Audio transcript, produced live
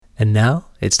And now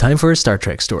it's time for a Star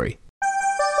Trek story.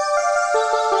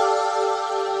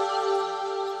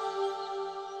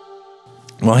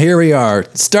 Well, here we are.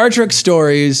 Star Trek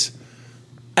Stories,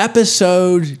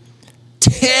 episode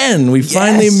 10. We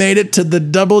finally made it to the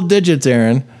double digits,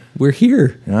 Aaron. We're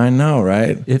here. I know,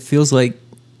 right? It feels like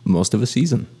most of a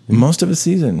season. Most of a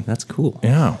season. That's cool.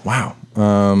 Yeah, wow.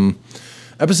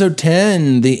 Episode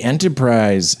 10, the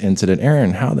Enterprise incident.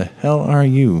 Aaron, how the hell are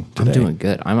you today? I'm doing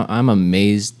good. I'm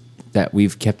amazed that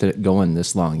we've kept it going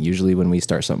this long. Usually when we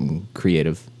start something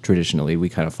creative, traditionally, we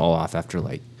kind of fall off after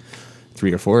like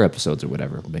 3 or 4 episodes or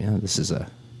whatever. But yeah, this is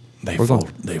They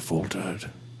faltered.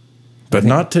 But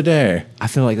not today. I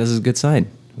feel like this is a good sign.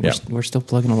 We're still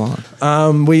plugging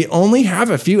along. We only have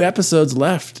a few episodes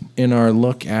left in our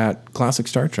look at classic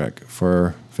Star Trek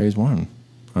for Phase 1.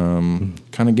 Kind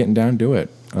of getting down to it.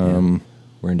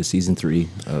 We're into season 3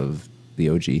 of the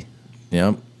OG.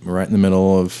 Yep, right in the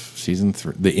middle of season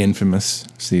 3, the infamous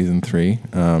season 3,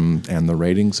 and the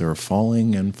ratings are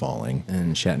falling and falling.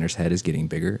 And Shatner's head is getting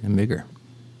bigger and bigger.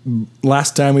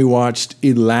 Last time we watched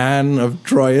Elan of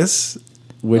Troyes,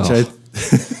 which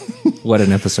What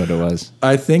an episode it was.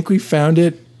 I think we found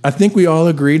it. I think we all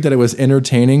agreed that it was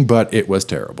entertaining, but it was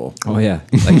terrible. Oh yeah,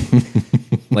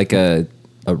 like a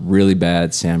really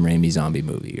bad Sam Raimi zombie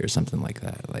movie or something like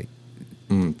that. Like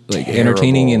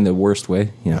entertaining in the worst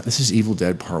way. Yeah, this is Evil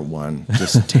Dead Part 1.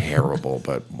 Just terrible,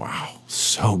 but wow,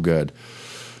 so good.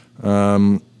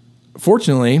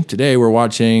 Fortunately, today we're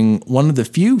watching one of the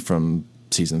few from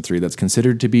season 3 that's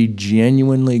considered to be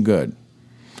genuinely good.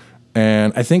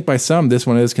 And I think by some, this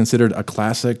one is considered a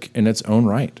classic in its own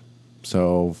right.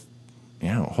 So,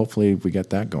 hopefully we get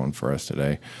that going for us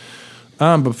today.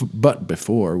 But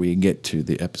before we get to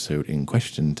the episode in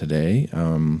question today,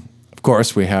 of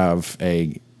course, we have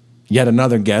yet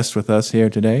another guest with us here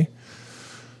today.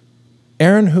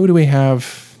 Aaron, who do we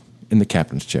have in the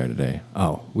captain's chair today?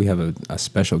 Oh, we have a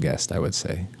special guest, I would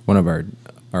say. One of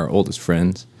our oldest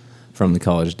friends from the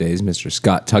college days, Mr.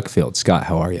 Scott Tuckfield. Scott,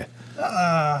 how are you?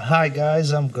 Hi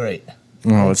guys, I'm great.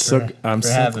 Thanks for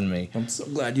having me. I'm so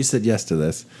glad you said yes to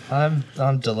this.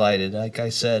 I'm delighted. Like I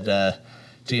said to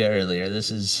you earlier, this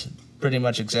is pretty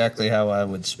much exactly how I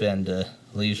would spend a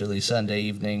leisurely Sunday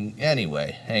evening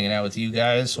anyway, hanging out with you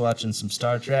guys, watching some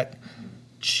Star Trek,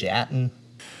 chatting.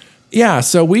 Yeah,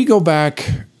 so we go back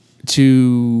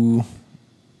to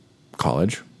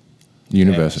college,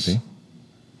 university.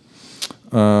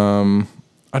 Yes.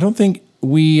 I don't think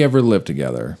we ever lived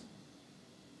together.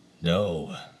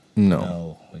 No,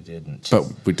 we didn't. But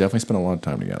we definitely spent a lot of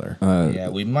time together. Yeah,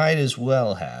 we might as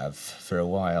well have for a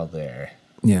while there.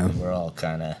 Yeah. We're all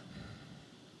kind of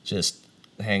just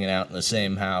hanging out in the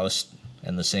same house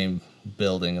and the same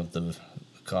building of the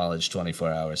college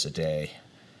 24 hours a day.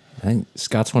 I think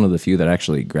Scott's one of the few that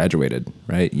actually graduated,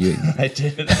 right? I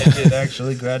did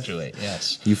actually graduate,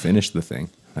 yes. You finished the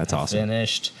thing. That's awesome.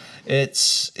 Finished.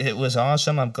 It was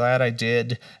awesome. I'm glad I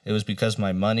did. It was because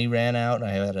my money ran out.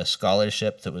 I had a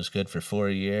scholarship that was good for 4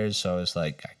 years, so I was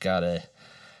like, I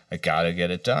gotta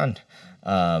get it done.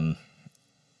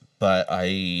 But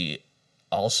I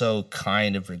also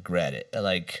kind of regret it.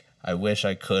 Like, I wish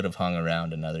I could have hung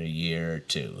around another year or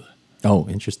two. Oh,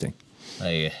 interesting.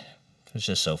 It was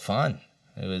just so fun.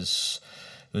 It was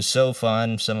so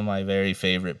fun. Some of my very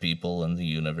favorite people in the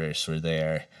universe were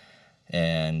there.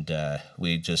 And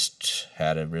we just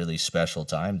had a really special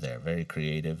time there. Very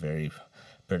creative, very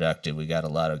productive. We got a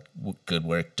lot of good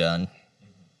work done.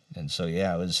 And so,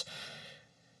 yeah,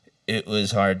 it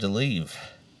was hard to leave.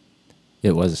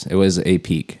 It was a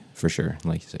peak for sure,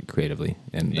 like you said, creatively.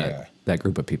 And that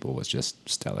group of people was just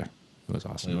stellar. It was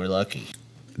awesome. We were lucky.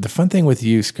 The fun thing with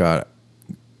you, Scott,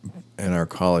 in our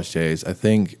college days, I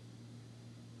think,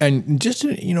 and just,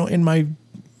 in my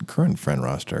current friend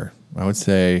roster, I would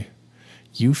say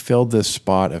you filled this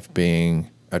spot of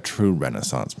being a true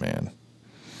Renaissance man.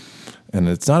 And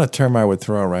it's not a term I would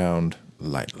throw around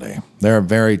lightly. There are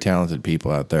very talented people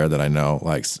out there that I know,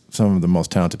 like some of the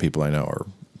most talented people I know are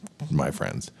my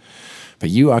friends. But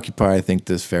you occupy, I think,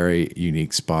 this very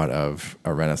unique spot of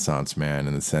a Renaissance man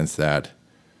in the sense that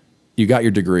you got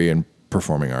your degree in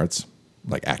performing arts,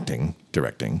 like acting,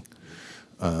 directing.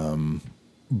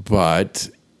 But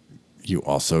you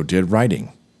also did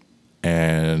writing.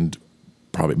 And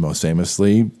probably most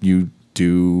famously, you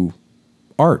do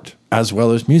art as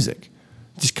well as music.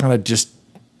 Just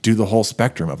do the whole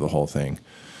spectrum of the whole thing.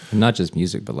 And not just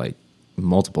music, but like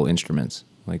multiple instruments.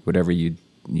 Like whatever you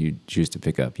choose to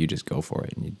pick up, you just go for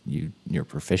it, and you're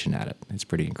proficient at it. It's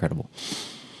pretty incredible.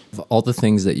 Of all the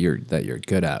things that you're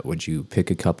good at, would you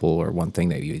pick a couple or one thing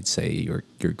that you'd say you're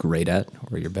great at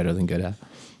or you're better than good at?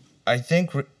 I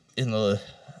think in the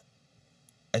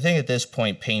I think at this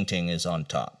point painting is on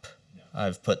top.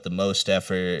 I've put the most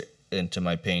effort into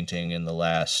my painting in the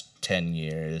last 10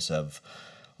 years of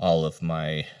all of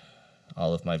my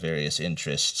various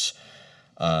interests.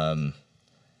 And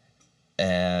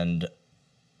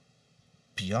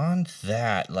beyond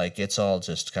that, like, it's all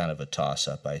just kind of a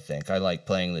toss-up, I think. I like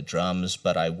playing the drums,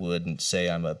 but I wouldn't say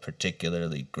I'm a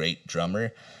particularly great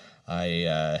drummer.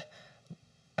 I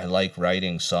like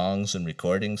writing songs and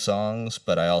recording songs,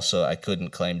 but I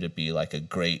couldn't claim to be like a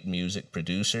great music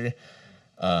producer.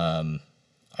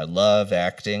 I love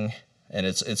acting, and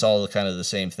it's all kind of the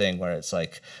same thing where it's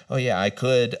like, oh yeah, I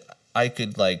could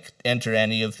like enter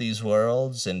any of these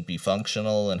worlds and be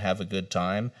functional and have a good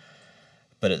time.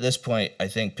 But at this point, I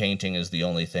think painting is the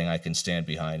only thing I can stand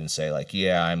behind and say, like,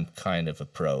 yeah, I'm kind of a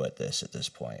pro at this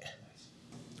point.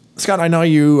 Scott, I know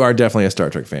you are definitely a Star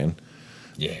Trek fan.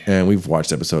 Yeah. And we've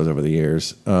watched episodes over the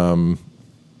years. But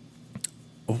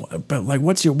like,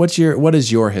 what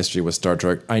is your history with Star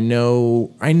Trek? I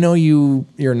know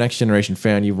you're a Next Generation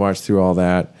fan. You've watched through all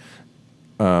that.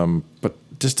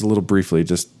 But just a little briefly,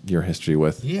 just your history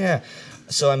with. Yeah.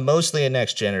 So I'm mostly a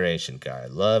Next Generation guy. I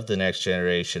love the Next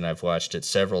Generation. I've watched it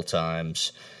several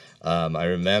times. I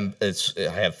remember I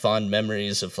have fond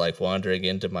memories of like wandering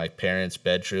into my parents'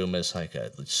 bedroom as like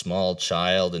a small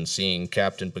child and seeing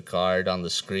Captain Picard on the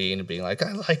screen and being like,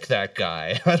 I like that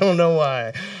guy. I don't know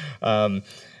why. And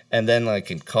then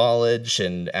like in college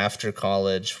and after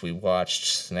college, we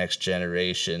watched Next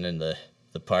Generation in the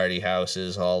party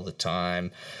houses all the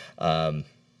time. I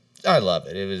love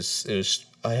it. It was.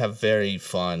 I have very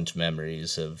fond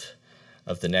memories of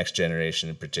the Next Generation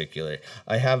in particular.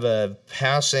 I have a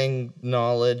passing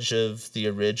knowledge of the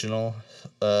original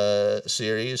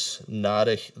series. Not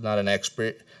an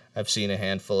expert. I've seen a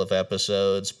handful of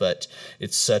episodes, but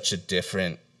it's such a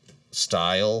different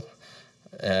style,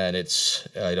 and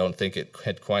I don't think it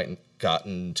had quite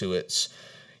gotten to its,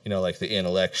 like the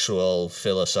intellectual,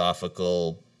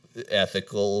 philosophical,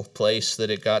 ethical place that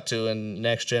it got to in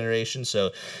Next Generation. So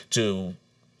to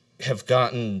have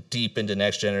gotten deep into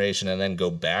Next Generation and then go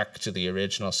back to the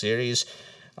original series,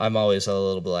 I'm always a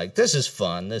little bit like, this is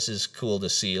fun. This is cool to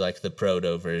see like the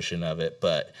proto version of it,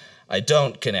 but I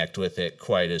don't connect with it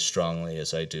quite as strongly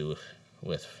as I do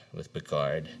with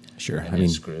Picard. Sure. And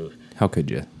his crew. How could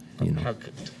you? How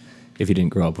could if you didn't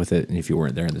grow up with it and if you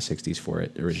weren't there in the 60s for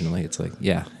it originally, it's like,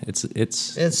 yeah, it's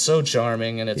so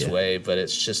charming in its Yeah. way, but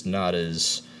it's just not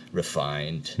as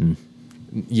refined.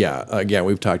 Yeah, again,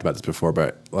 we've talked about this before,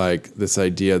 but like this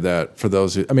idea that for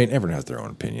those who, everyone has their own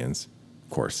opinions, of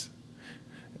course.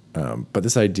 But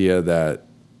this idea that,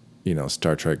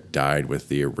 Star Trek died with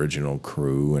the original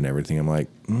crew and everything, I'm like,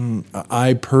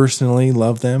 I personally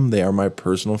love them. They are my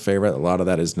personal favorite. A lot of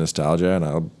that is nostalgia, and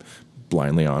I'm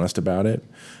blindly honest about it.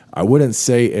 I wouldn't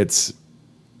say it's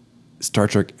Star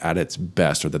Trek at its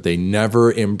best or that they never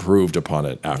improved upon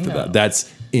it after No. that. That's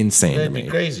insane It'd to me. be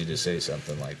crazy to say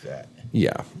something like that.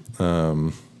 Yeah.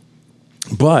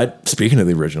 But speaking of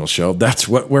the original show, that's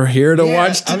what we're here to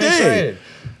watch I'm today.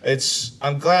 excited.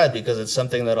 I'm glad because it's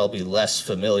something that I'll be less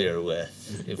familiar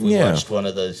with. If we Yeah. watched one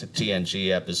of the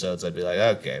TNG episodes, I'd be like,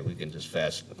 okay, we can just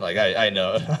fast. Like I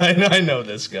know, I know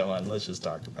this. Go on, let's just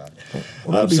talk about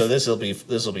it. So this will be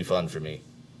fun for me.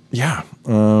 Yeah.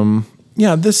 I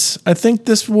think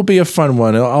this will be a fun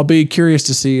one. I'll be curious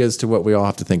to see as to what we all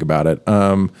have to think about it.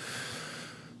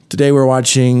 Today we're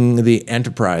watching the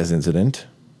Enterprise incident.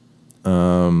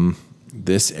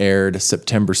 This aired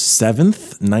September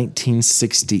 7th,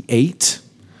 1968.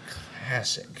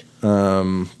 Classic.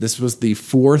 This was the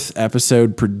 4th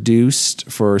episode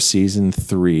produced for season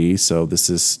 3, so this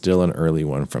is still an early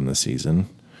one from the season.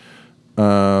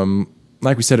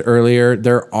 Like we said earlier,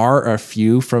 there are a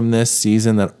few from this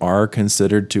season that are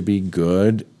considered to be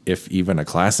good, if even a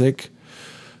classic.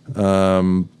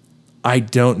 I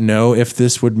don't know if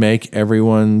this would make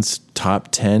everyone's top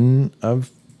 10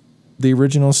 of the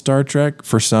original Star Trek.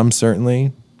 For some,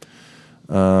 certainly.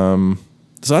 So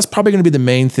that's probably going to be the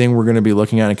main thing we're going to be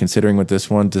looking at and considering with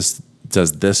this one. Does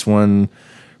this one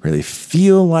really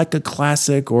feel like a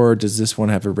classic, or does this one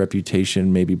have a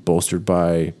reputation maybe bolstered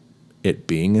by it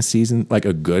being a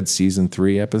good season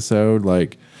 3 episode?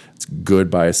 Like, it's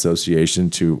good by association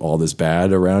to all this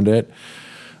bad around it.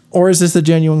 Or is this a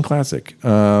genuine classic?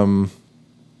 The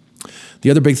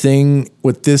other big thing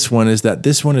with this one is that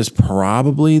this one is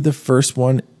probably the first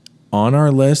one on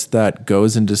our list that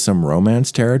goes into some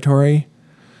romance territory.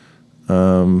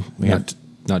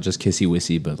 not just kissy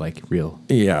wissy, but like real.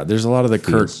 Yeah, there's a lot of the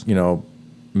Feels. Kirk,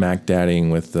 Mac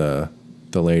dadding with the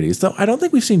ladies. Though I don't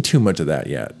think we've seen too much of that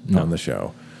yet on the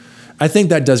show. I think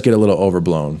that does get a little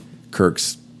overblown.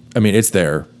 It's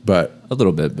there, but A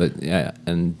little bit, but yeah,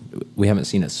 and we haven't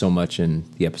seen it so much in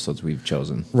the episodes we've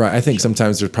chosen. right. I think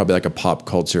sometimes there's probably like a pop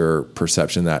culture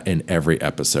perception that in every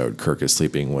episode Kirk is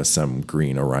sleeping with some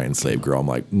green Orion slave girl. I'm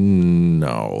like,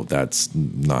 no, that's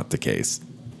not the case.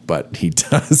 But he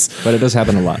does. But it does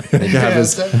happen a lot. Yeah,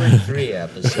 it's every 3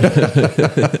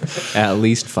 episodes. At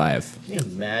least 5. Can you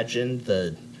imagine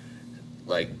the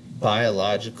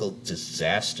biological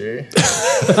disaster?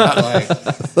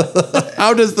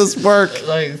 How does this work?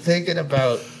 Thinking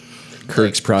about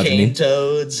Kirk's progeny. cane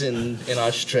toads in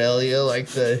Australia,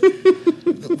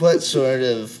 what sort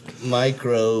of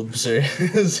microbes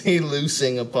is he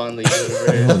loosing upon the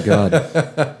universe? Oh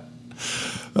God.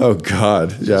 Oh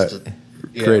God.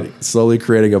 Yeah. Slowly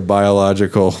creating a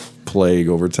biological plague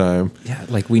over time. Yeah,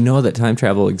 we know that time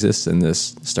travel exists in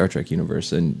this Star Trek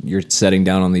universe, and you're setting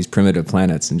down on these primitive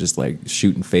planets and just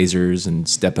shooting phasers and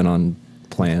stepping on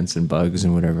plants and bugs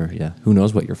and whatever. Yeah, who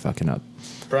knows what you're fucking up?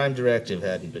 Prime Directive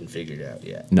hadn't been figured out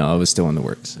yet. No, it was still in the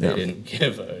works. They didn't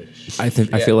give a I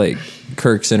feel like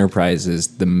Kirk's Enterprise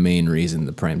is the main reason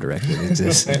the Prime Directive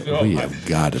exists. We have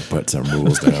got to put some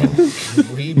rules down.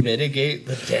 we mitigate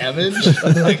the damage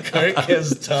Kirk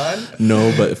has done.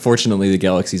 No, but fortunately the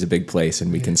galaxy's a big place and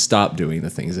we can stop doing the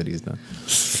things that he's done.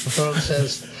 Rome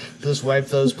says, just wipe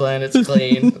those planets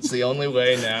clean. It's the only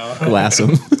way now. Glass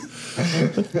them.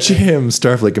 Jim,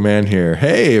 Starfleet Command here.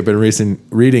 Hey, I've been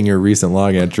reading your recent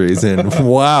log entries, and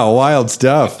wow, wild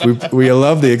stuff. We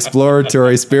love the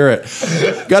exploratory spirit.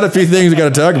 Got a few things we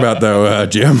got to talk about, though,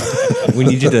 Jim. We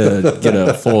need you to get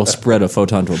a full spread of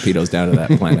photon torpedoes down to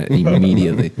that planet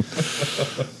immediately.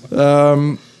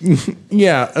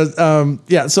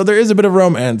 Yeah. So there is a bit of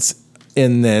romance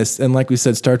in this, and like we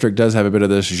said, Star Trek does have a bit of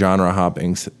this genre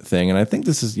hopping thing, and I think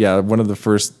this is one of the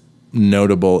first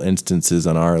notable instances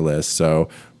on our list. So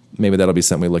maybe that'll be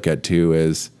something we look at too.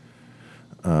 Is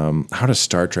how does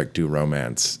Star Trek do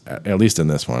romance? At least in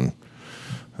this one.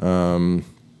 So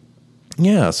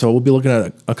we'll be looking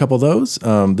at a couple of those.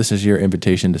 This is your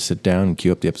invitation to sit down and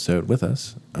queue up the episode with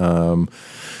us.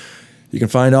 You can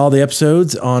find all the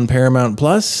episodes on Paramount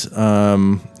Plus.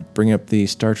 Bring up the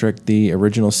Star Trek The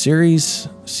Original Series,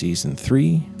 Season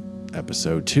 3,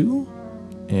 Episode 2.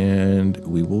 And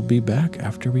we will be back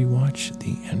after we watch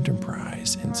the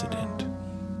Enterprise incident.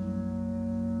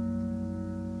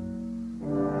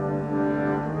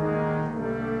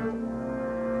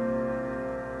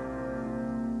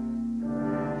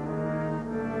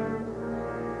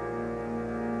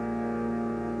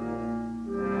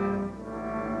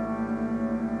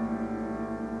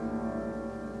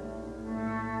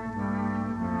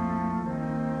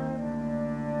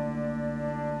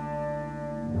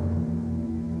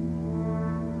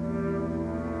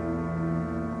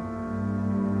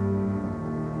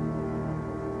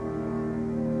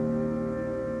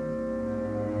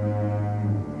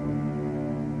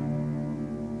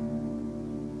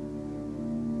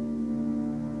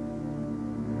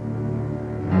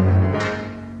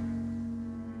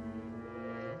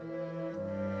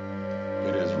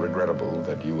 Regrettable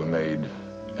that you were made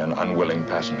an unwilling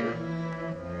passenger.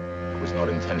 It was not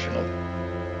intentional.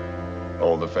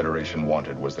 All the Federation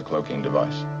wanted was the cloaking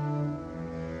device.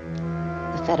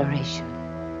 The Federation.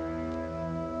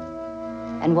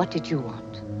 And what did you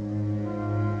want?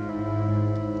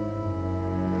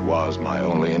 It was my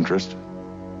only interest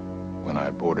when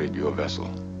I boarded your vessel.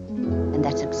 And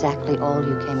that's exactly all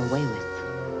you came away with.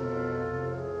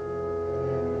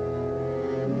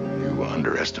 You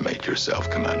underestimate yourself,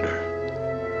 Commander.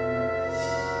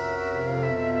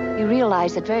 You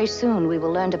realize that very soon we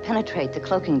will learn to penetrate the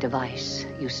cloaking device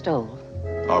you stole.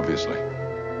 Obviously.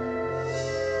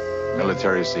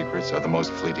 Military secrets are the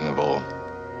most fleeting of all.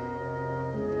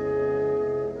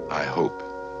 I hope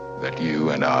that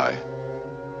you and I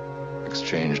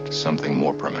exchanged something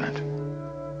more permanent.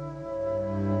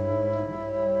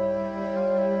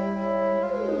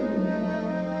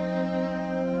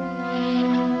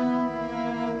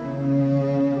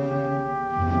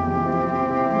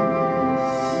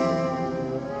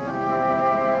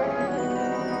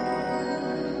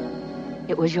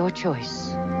 It was your choice.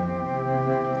 It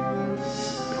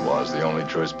was the only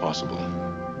choice possible.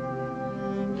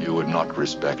 You would not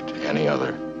respect any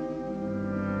other.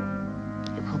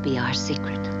 It will be our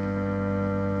secret.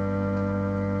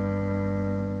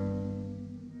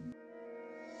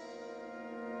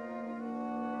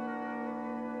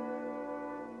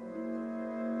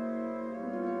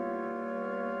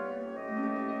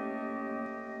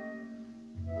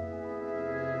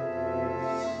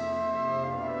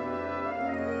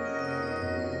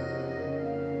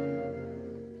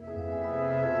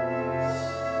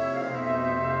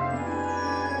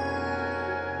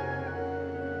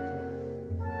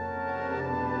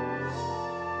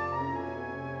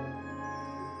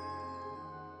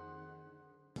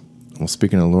 Well,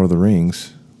 speaking of Lord of the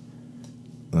Rings,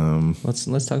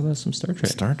 Let's talk about some Star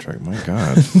Trek. Star Trek, my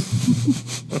God.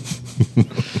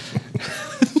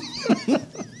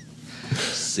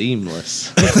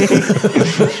 Seamless.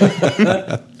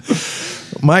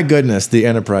 My goodness, the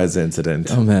Enterprise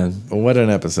incident. Oh man, What an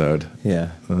episode.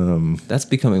 yeah. That's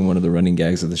becoming one of the running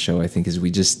gags of the show. I think is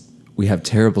we have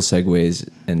terrible segues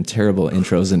and terrible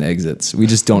intros and exits. We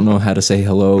just don't know how to say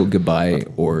hello, goodbye,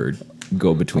 or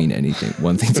go between anything.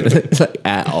 One thing to,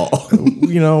 at all.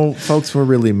 You know, folks, we're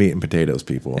really meat and potatoes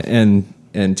people. And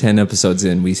 10 episodes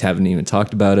in, we haven't even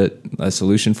talked about it, a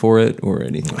solution for it, or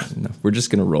anything. No, we're just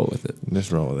gonna roll with it. Just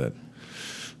roll with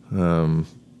it.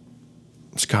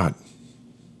 Scott,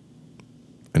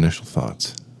 initial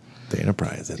thoughts. The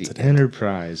Enterprise incident. The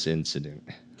Enterprise incident.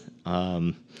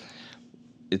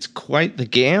 It's quite the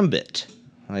gambit.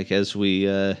 Like as we,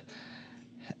 I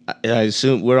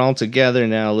assume we're all together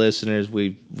now, listeners.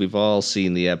 We've all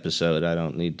seen the episode. I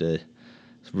don't need to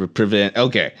prevent.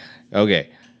 Okay.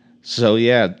 So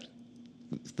yeah,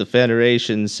 the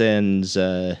Federation sends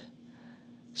the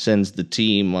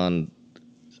team on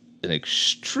an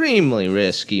extremely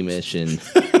risky mission.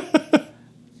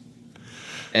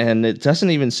 And it doesn't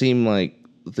even seem like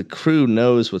the crew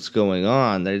knows what's going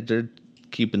on. They're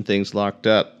keeping things locked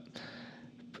up.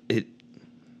 I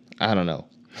don't know.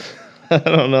 I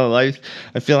don't know. I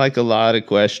feel like a lot of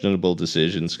questionable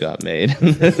decisions got made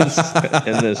in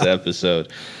this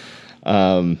episode.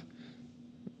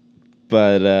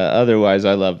 But otherwise,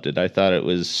 I loved it. I thought it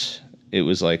was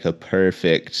like a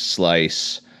perfect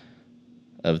slice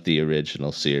of the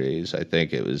original series. I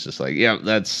think it was just like, yeah,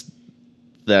 that's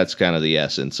kind of the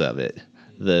essence of it.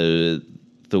 The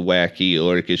wacky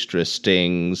orchestra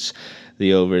stings,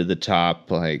 the over the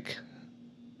top like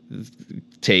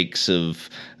takes of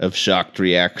shocked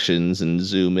reactions and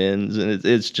zoom ins, and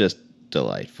it's just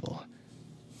delightful.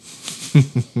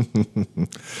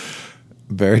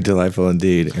 Very delightful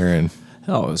indeed, Aaron.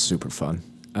 Oh, it was super fun.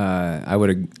 I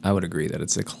would agree that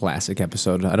it's a classic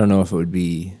episode. I don't know if it would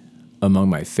be among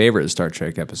my favorite Star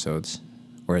Trek episodes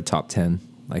or a top 10,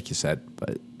 like you said,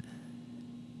 but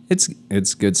it's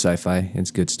good sci-fi.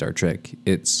 It's good Star Trek.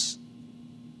 It's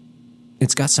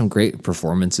got some great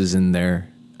performances in there.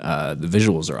 The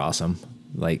visuals are awesome.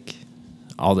 Like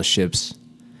all the ships,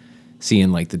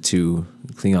 seeing like the two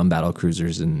Klingon battle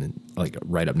cruisers and like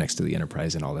right up next to the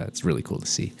Enterprise and all that. It's really cool to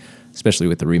see, especially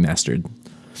with the remastered.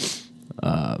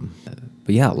 But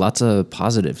yeah, lots of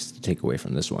positives to take away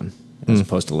from this one, as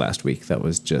opposed to last week. That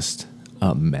was just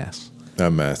a mess. A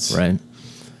mess. Right?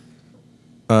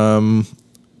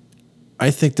 I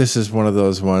think this is one of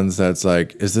those ones that's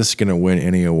like, is this going to win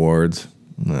any awards?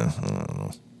 No, I don't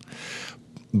know.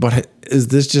 But is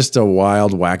this just a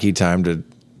wild, wacky time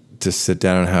to sit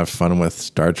down and have fun with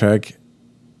Star Trek?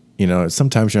 You know,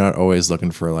 sometimes you're not always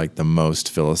looking for like the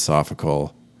most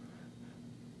philosophical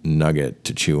nugget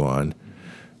to chew on.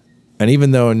 And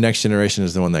even though Next Generation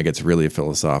is the one that gets really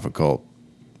philosophical,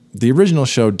 the original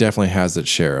show definitely has its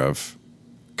share of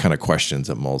kind of questions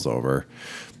it mulls over.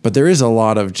 But there is a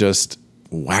lot of just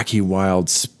wacky, wild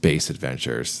space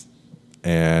adventures.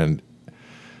 And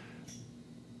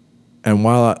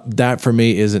while that for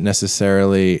me isn't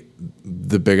necessarily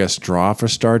the biggest draw for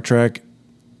Star Trek,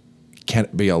 can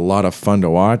it be a lot of fun to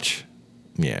watch?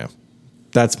 Yeah.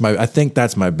 I think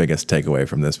that's my biggest takeaway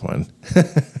from this one.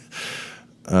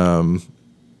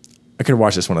 I could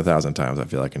watch this one 1,000 times. I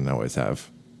feel like I can always have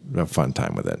a fun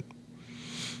time with it.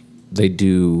 They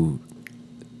do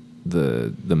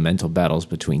the mental battles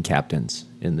between captains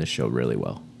in this show really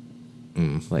well.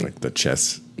 Like the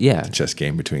chess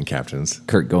game between captains.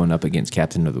 Kirk going up against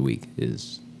Captain of the Week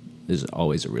is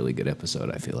always a really good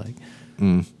episode, I feel like.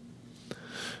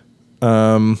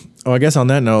 I guess on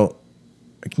that note,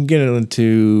 I can get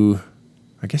into,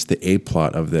 I guess, the A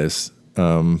plot of this.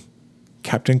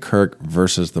 Captain Kirk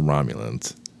versus the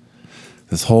Romulans.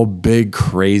 This whole big,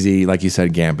 crazy, like you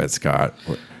said, gambit, Scott.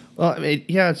 Well, I mean,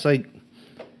 yeah, it's like,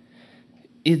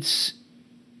 it's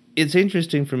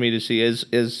interesting for me to see,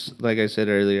 as like I said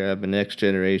earlier, I'm a Next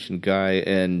Generation guy,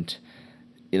 and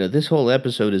you know, this whole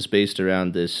episode is based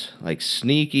around this like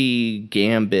sneaky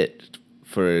gambit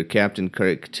for Captain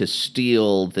Kirk to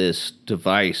steal this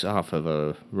device off of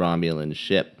a Romulan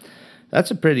ship.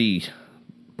 That's a pretty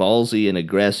ballsy and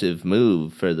aggressive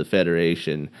move for the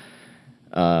Federation.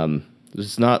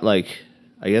 It's not like,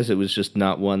 I guess it was just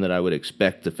not one that I would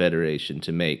expect the Federation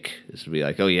to make. This would be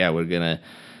like, oh yeah, we're gonna,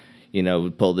 you know,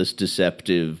 pull this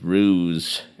deceptive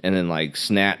ruse and then like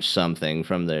snatch something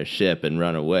from their ship and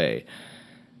run away.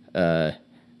 I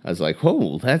was like,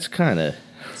 whoa, that's kind of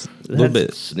a little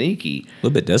bit sneaky, a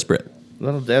little bit desperate, a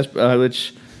little desperate.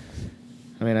 Which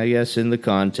I mean, I guess in the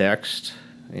context,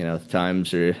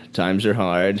 times are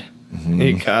hard.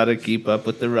 You gotta keep up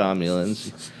with the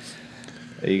Romulans.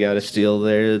 You gotta steal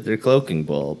their cloaking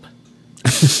bulb.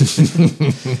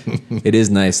 It is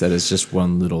nice that it's just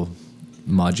one little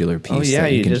modular piece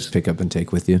that you can just pick up and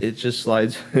take with you. It just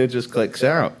slides. It just clicks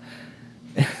out.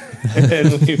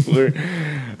 And we were,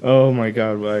 oh my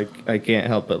God, I can't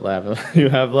help but laugh. You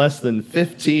have less than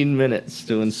 15 minutes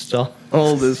to install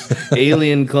this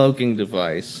alien cloaking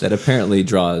device. That apparently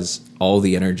draws all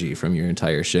the energy from your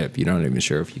entire ship. You're not even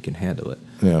sure if you can handle it.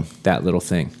 Yeah. That little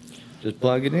thing. Just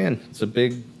plug it in. It's a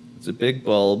big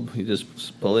bulb. You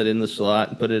just pull it in the slot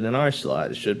and put it in our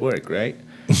slot. It should work, right?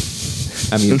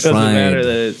 I mean, it doesn't matter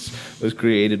that it was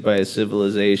created by a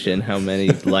civilization how many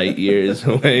light years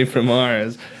away from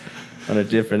ours on a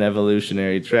different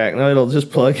evolutionary track. No, it'll just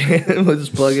plug in. We'll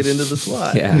just plug it into the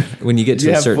slot. Yeah, when you get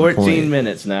to a certain point. You have 14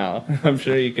 minutes now. I'm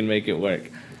sure you can make it work.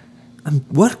 I'm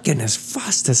working as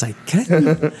fast as I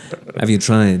can. Have you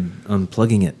tried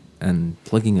unplugging it and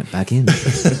plugging it back in?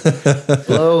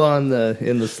 Blow in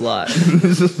the slot.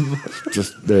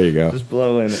 Just there you go. Just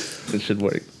blow in it. It should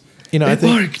work. I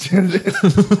think worked.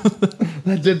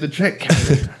 That did the trick.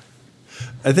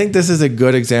 I think this is a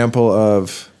good example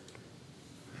of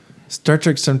Star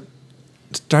Trek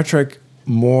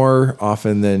more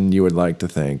often than you would like to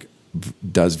think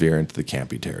does veer into the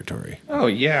campy territory. Oh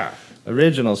yeah,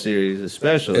 original series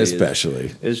especially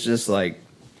is just like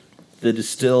the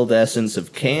distilled essence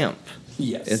of camp.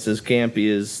 Yes, it's as campy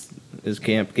as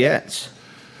camp gets.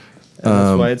 And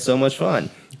that's why it's so much fun.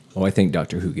 Oh, I think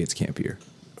Doctor Who gets campier.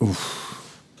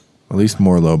 Oof. At least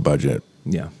more low budget.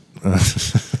 Yeah.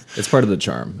 It's part of the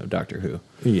charm of Doctor Who.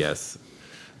 Yes.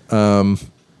 Aaron,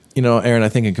 I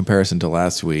think in comparison to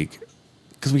last week,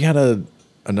 because we had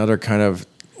another kind of,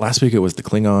 last week it was the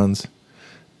Klingons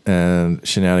and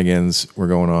shenanigans were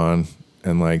going on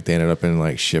and like they ended up in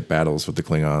like ship battles with the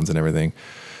Klingons and everything.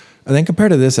 And then compared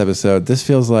to this episode, this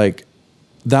feels like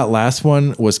that last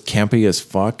one was campy as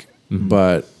fuck,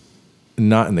 but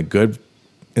not in the good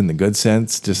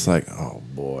sense. Just like, oh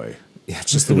boy. Yeah,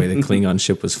 it's just the way the Klingon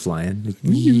ship was flying.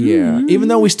 Yeah. Even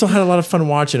though we still had a lot of fun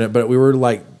watching it, but we were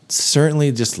like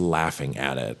certainly just laughing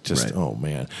at it. Just, right. Oh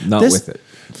man. Not with it.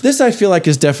 This I feel like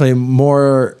is definitely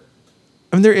more,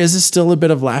 I mean, there is still a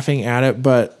bit of laughing at it,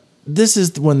 but this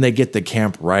is when they get the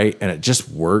camp right and it just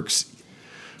works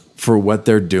for what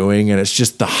they're doing. And it's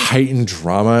just the heightened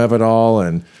drama of it all.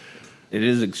 And it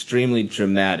is extremely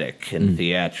dramatic and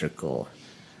theatrical.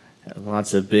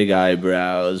 Lots of big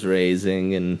eyebrows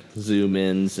raising and zoom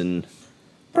ins and.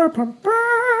 I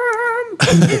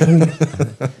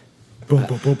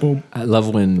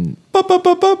love when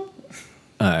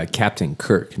Captain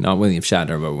Kirk, not William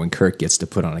Shatner, but when Kirk gets to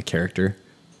put on a character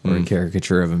or a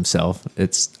caricature of himself,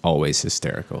 it's always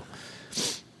hysterical.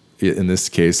 In this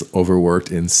case,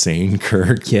 overworked, insane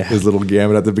Kirk. Yeah. His little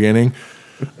gambit at the beginning.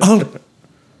 I'll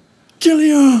kill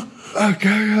you.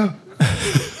 Okay.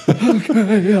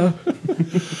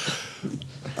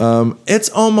 It's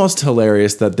almost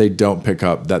hilarious that they don't pick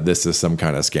up that this is some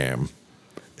kind of scam.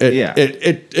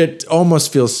 It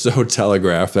almost feels so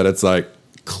telegraphed that it's like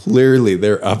clearly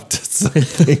they're up to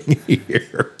something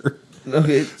here. No,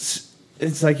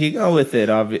 it's like you go with it.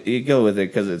 You go with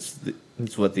it because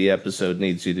it's what the episode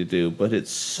needs you to do. But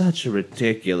it's such a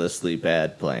ridiculously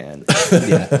bad plan.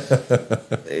 Yeah,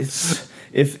 it's.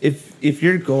 If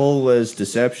your goal was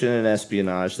deception and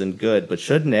espionage, then good. But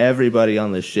shouldn't everybody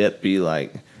on the ship be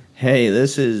like, "Hey,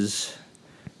 this is,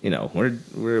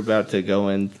 we're about to go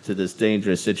into this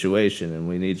dangerous situation, and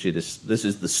we need you to. This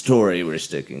is the story we're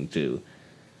sticking to."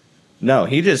 No,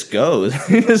 he just goes.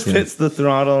 He just hits the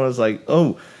throttle and is like,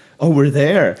 "Oh, we're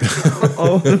there.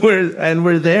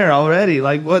 we're there already.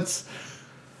 Like, what's?"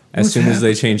 As soon as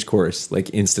they change course, like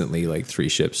instantly, like 3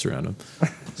 ships surround them.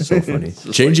 So funny.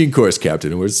 Changing course,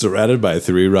 Captain. We're surrounded by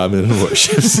 3 Romulan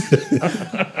warships.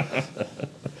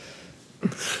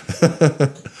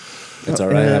 It's all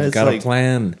right. I've got a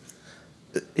plan.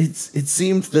 It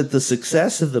seemed that the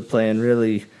success of the plan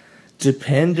really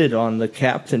depended on the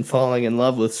captain falling in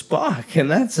love with Spock,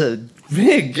 and that's a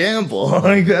big gamble.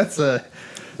 Like that's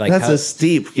a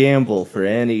steep gamble for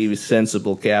any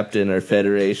sensible captain or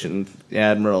Federation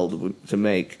admiral to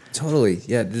make. Totally.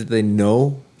 Yeah. Did they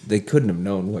know? They couldn't have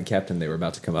known what captain they were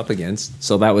about to come up against.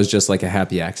 So that was just like a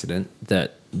happy accident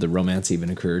that the romance even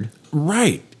occurred.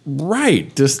 Right.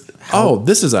 Just,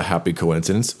 this is a happy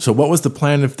coincidence. So what was the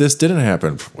plan if this didn't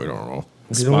happen? We don't know.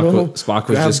 Spock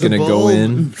was just going to go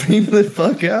in. Beam the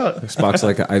fuck out. Spock's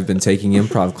like, I've been taking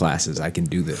improv classes. I can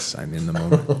do this. I'm in the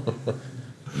moment.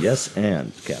 Yes,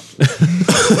 and Captain.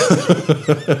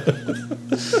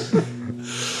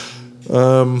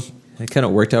 It kind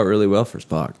of worked out really well for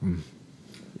Spock.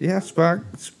 Yeah,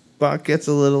 Spock gets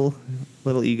a little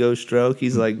ego stroke.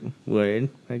 He's like, "Weird,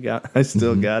 I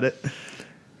still got it."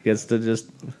 Gets to just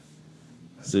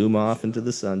zoom off into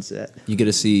the sunset. You get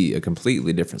to see a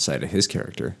completely different side of his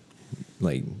character.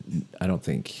 Like, I don't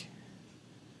think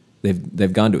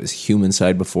they've gone to his human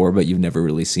side before, but you've never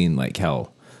really seen like how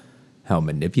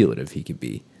manipulative he could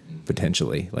be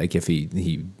potentially. Like if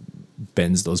he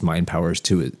bends those mind powers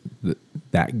to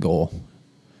that goal.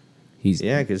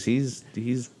 Because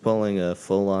he's pulling a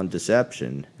full on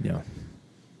deception. Yeah.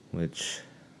 Which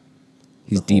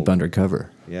he's deep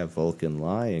undercover. Yeah, Vulcan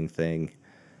lying thing.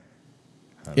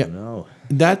 I don't know.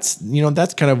 That's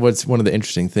kind of what's one of the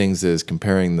interesting things is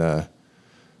comparing the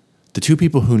two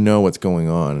people who know what's going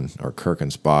on are Kirk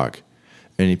and Spock.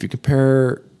 And if you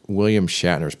compare William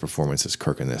Shatner's performance as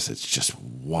Kirk in this, it's just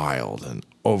wild and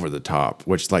over the top,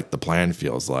 which like the plan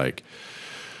feels like.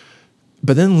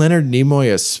 But then Leonard Nimoy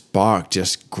as Spock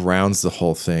just grounds the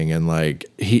whole thing. And like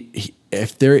he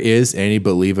if there is any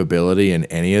believability in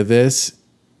any of this,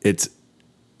 it's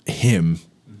him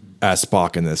as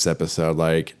Spock in this episode.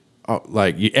 Like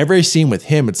every scene with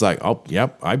him, it's like, oh,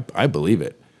 yep, I believe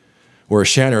it. Where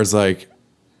Shatner is like,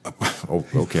 oh,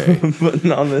 okay.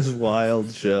 Putting on this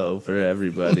wild show for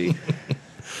everybody.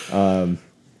 You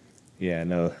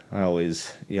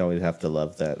always have to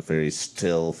love that very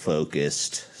still,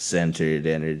 focused, centered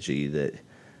energy that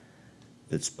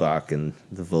Spock and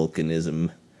the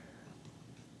Vulcanism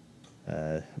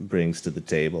brings to the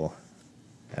table.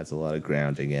 Has a lot of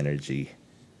grounding energy.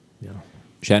 Yeah.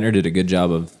 Shatner did a good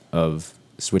job of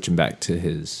switching back to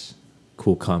his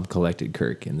cool, calm, collected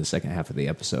Kirk in the second half of the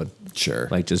episode. Sure.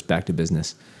 Like just back to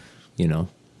business, While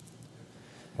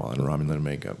in Romulan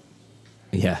makeup.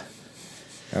 Yeah.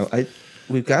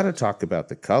 We've got to talk about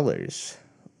the colors.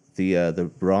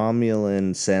 The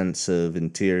Romulan sense of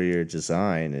interior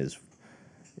design is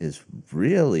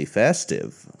really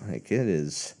festive. Like it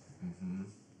is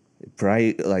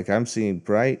bright. Like I'm seeing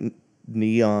bright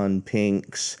neon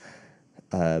pinks,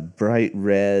 bright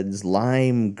reds,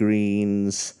 lime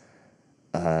greens,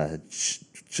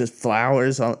 just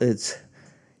flowers.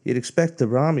 You'd expect the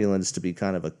Romulans to be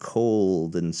kind of a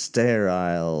cold and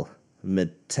sterile,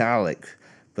 metallic.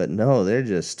 But no,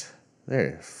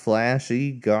 they're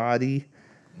flashy, gaudy,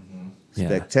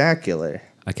 spectacular.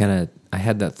 I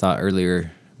had that thought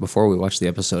earlier before we watched the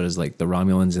episode is like the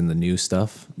Romulans in the new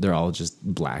stuff, they're all just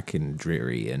black and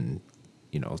dreary and,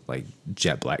 like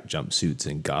jet black jumpsuits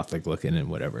and gothic looking and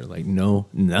whatever. Like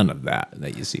none of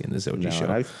that you see in this OG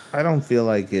show. I don't feel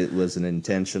like it was an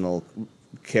intentional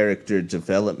character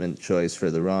development choice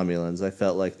for the Romulans. I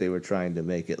felt like they were trying to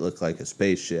make it look like a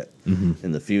spaceship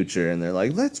in the future, and they're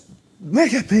like, let's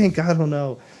make it pink. I don't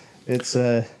know. It's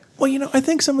Well, I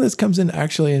think some of this comes in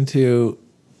actually into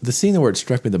the scene where it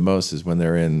struck me the most is when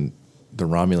they're in the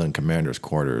Romulan commander's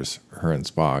quarters, her and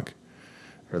Spock.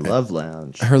 Her love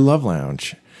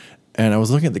lounge. And I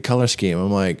was looking at the color scheme.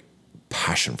 I'm like,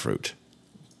 passion fruit.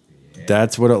 Yeah.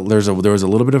 That's what there was a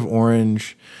little bit of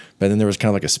orange. But then there was kind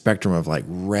of like a spectrum of like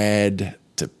red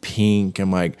to pink.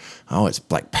 I'm like, oh, it's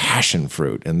like passion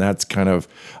fruit. And that's kind of,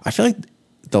 I feel like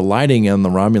the lighting on the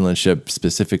Romulan ship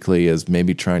specifically is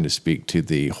maybe trying to speak to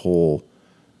the whole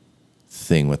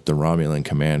thing with the Romulan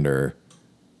commander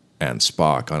and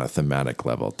Spock on a thematic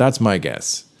level. That's my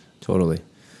guess. Totally.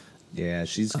 Yeah,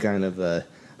 she's kind of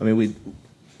we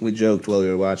joked while we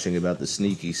were watching about the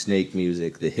sneaky snake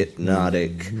music, the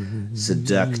hypnotic,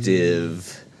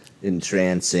 seductive,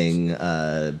 entrancing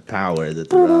power that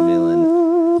the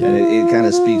Romulan, and it kind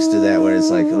of speaks to that where it's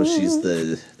like, oh, she's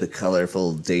the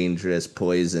colorful, dangerous,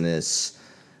 poisonous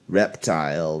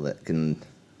reptile that can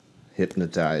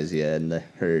hypnotize you, and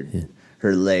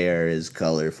her lair is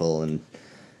colorful and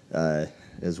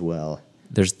as well.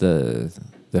 There's the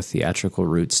theatrical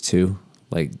roots too,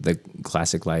 like the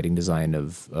classic lighting design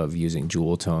of using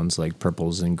jewel tones like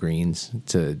purples and greens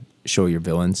to show your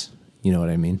villains. You know what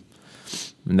I mean?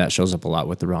 And that shows up a lot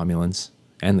with the Romulans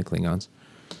and the Klingons.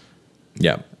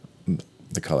 Yeah,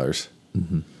 the colors.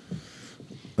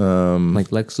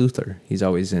 Like Lex Luthor, he's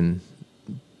always in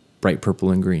bright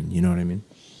purple and green. You know what I mean?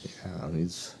 Yeah,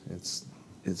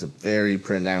 it's a very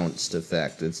pronounced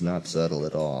effect. It's not subtle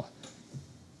at all.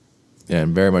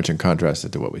 And very much in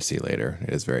contrast to what we see later.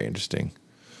 It is very interesting.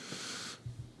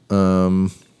 All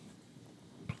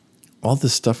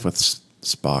this stuff with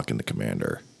Spock and the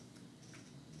commander.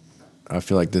 I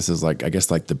feel like this is like, I guess,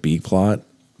 like the B plot,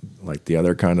 like the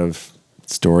other kind of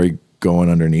story going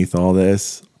underneath all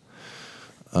this.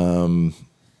 How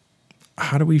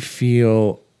do we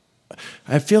feel?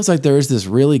 it feels like there is this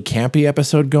really campy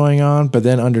episode going on, but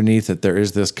then underneath it, there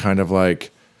is this kind of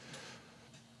like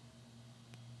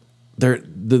they're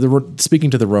speaking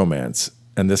to the romance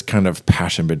and this kind of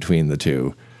passion between the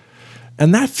two.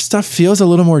 And that stuff feels a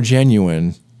little more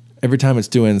genuine every time it's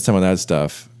doing some of that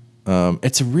stuff.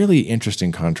 It's a really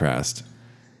interesting contrast.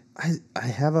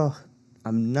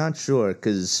 I'm not sure,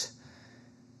 because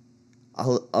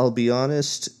I'll be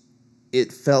honest,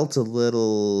 it felt a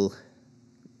little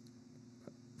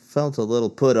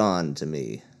put on to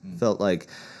me. Felt like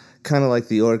kind of like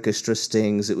the orchestra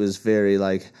stings. It was very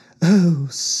like, oh,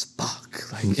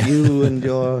 Spock, like you and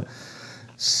your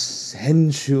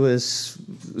sensuous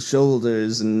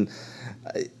shoulders, and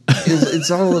it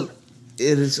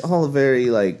is all very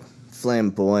like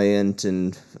flamboyant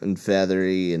and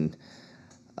feathery, and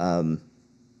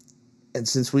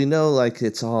since we know like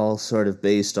it's all sort of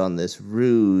based on this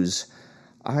ruse,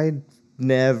 I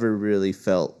never really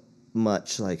felt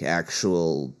much like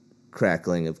actual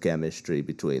crackling of chemistry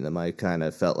between them. I kind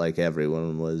of felt like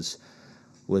everyone was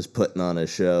putting on a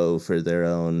show for their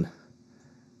own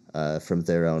from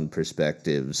their own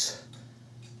perspectives.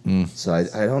 So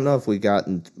I don't know if we got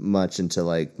much into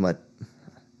like much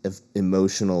of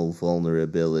emotional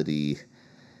vulnerability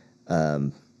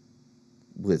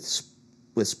with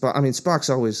Spock. I mean, Spock's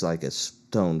always like a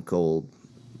stone cold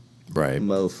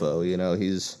mofo, you know.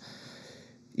 He's,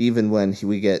 even when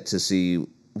we get to see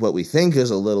what we think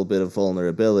is a little bit of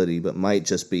vulnerability, but might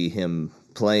just be him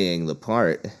playing the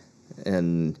part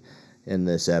in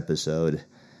this episode,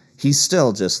 he's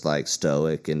still just like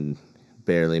stoic and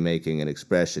barely making an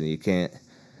expression. You can't,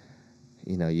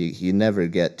 you know, you never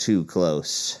get too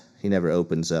close. He never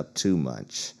opens up too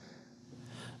much.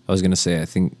 I was going to say, I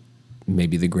think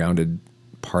maybe the grounded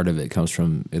part of it comes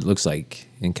from, it looks like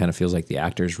and kind of feels like the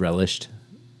actors relished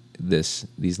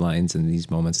these lines and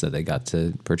these moments that they got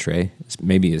to portray.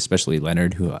 Maybe especially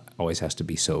Leonard, who always has to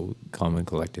be so calm and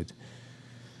collected,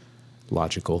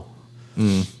 logical.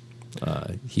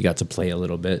 He got to play a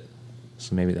little bit,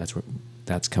 so maybe that's where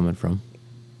that's coming from.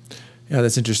 Yeah,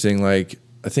 that's interesting. Like,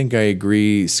 I think I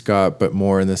agree, Scott, but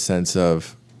more in the sense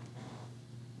of,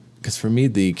 because for me,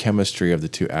 the chemistry of the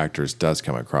two actors does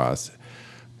come across,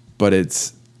 but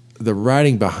it's the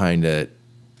writing behind it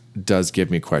does give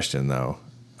me question, though.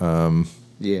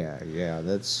 Yeah,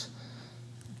 that's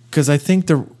because I think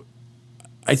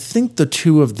the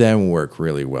two of them work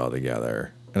really well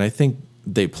together, and I think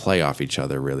they play off each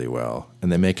other really well,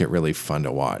 and they make it really fun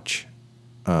to watch.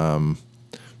 But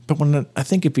I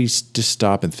think if you just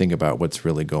stop and think about what's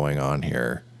really going on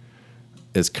here,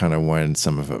 is kind of when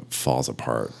some of it falls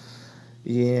apart.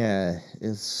 Yeah,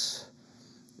 it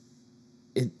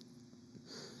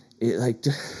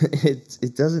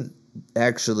doesn't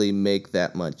actually make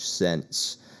that much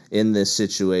sense in this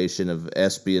situation of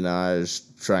espionage,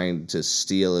 trying to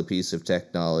steal a piece of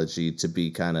technology, to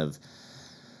be kind of,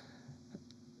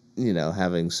 you know,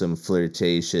 having some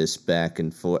flirtatious back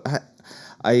and forth.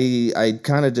 I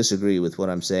kind of disagree with what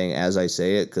I'm saying as I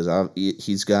say it, because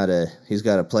he's got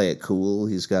to play it cool.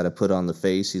 He's got to put on the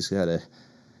face. He's got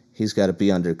to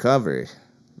be undercover,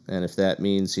 and if that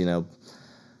means, you know,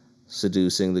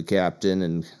 seducing the captain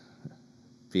and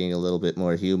being a little bit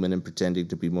more human and pretending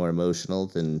to be more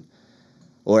emotional,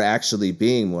 or actually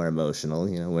being more emotional,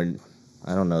 you know,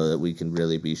 I don't know that we can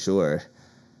really be sure.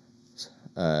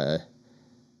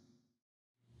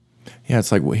 Yeah,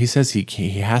 it's like he says he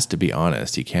has to be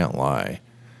honest. He can't lie.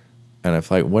 And if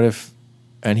like, what if,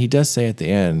 and he does say at the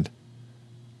end,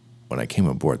 when I came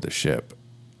aboard the ship,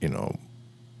 you know,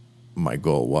 my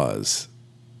goal was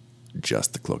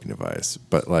just the cloaking device.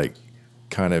 But like,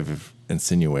 kind of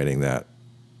insinuating that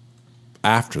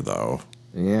after, though,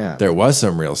 yeah, there was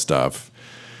some real stuff.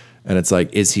 And it's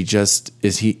like, is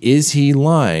he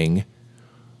lying,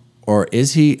 or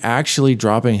is he actually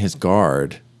dropping his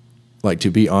guard? Like,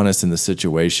 to be honest in the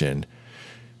situation,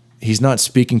 he's not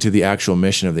speaking to the actual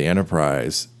mission of the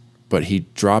Enterprise, but he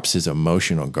drops his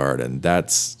emotional guard, and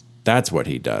that's what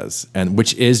he does, and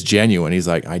which is genuine. He's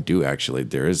like, I do actually.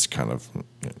 There is kind of,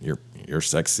 you're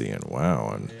sexy and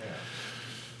wow,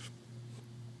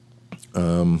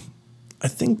 and I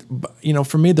think, you know,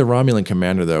 for me, the Romulan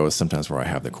commander though is sometimes where I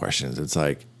have the questions. It's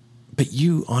like, but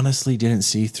you honestly didn't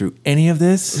see through any of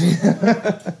this.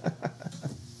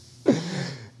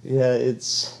 Yeah,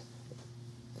 it's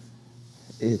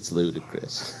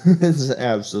ludicrous. It's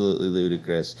absolutely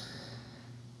ludicrous.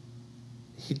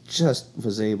 He just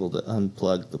was able to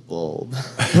unplug the bulb.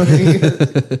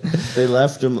 They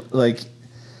left him, like,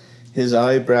 his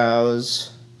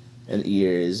eyebrows and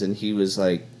ears, and he was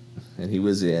like, and he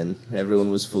was in.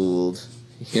 Everyone was fooled.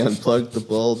 He unplugged the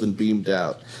bulb and beamed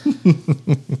out.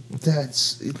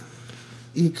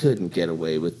 You couldn't get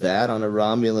away with that on a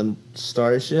Romulan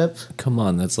starship. Come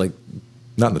on, that's like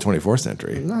Not in the 24th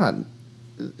century. Not.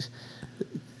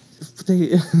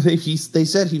 They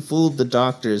said he fooled the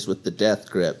doctors with the death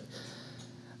grip.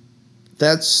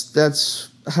 That's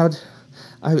how.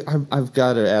 I've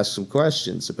got to ask some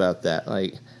questions about that.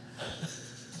 Like,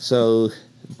 so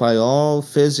by all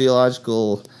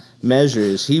physiological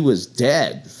measures, he was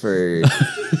dead for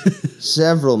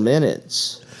several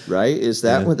minutes. Right? Is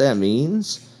that what that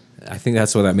means? I think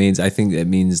that's what that means. I think it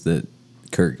means that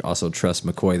Kirk also trusts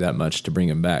McCoy that much to bring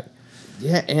him back.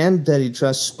 Yeah, and that he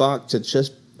trusts Spock to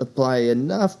just apply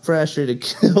enough pressure to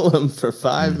kill him for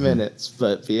 5 minutes,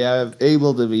 but be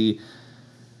able to be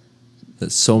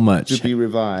So much.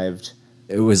 revived.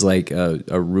 It was like a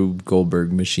Rube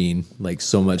Goldberg machine. Like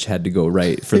so much had to go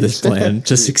right for this plan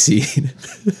to succeed.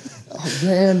 A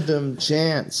random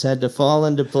chance had to fall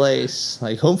into place.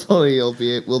 Like hopefully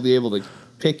we'll be able to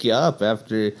pick you up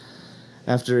after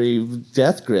he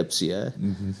death grips you.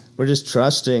 Mm-hmm. We're just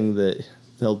trusting that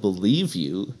they'll believe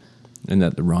you, And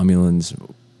that the Romulans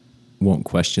won't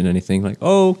question anything. Like,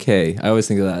 okay. I always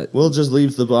think of that. we'll just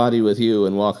leave the body with you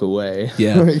and walk away.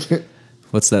 Yeah.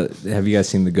 What's that? Have you guys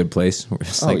seen The Good Place? Where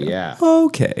it's Oh, yeah.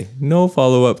 Okay. No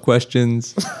follow-up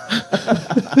questions.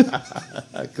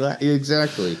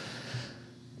 Exactly.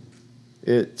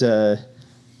 It's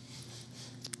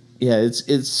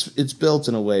built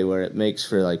in a way where it makes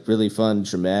for like really fun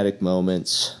dramatic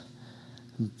moments.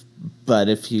 But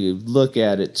if you look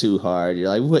at it too hard, you're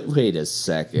like, wait a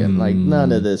second. Like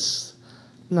none of this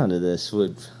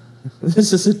would.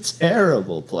 This is a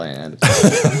terrible plan.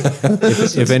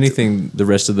 If anything, the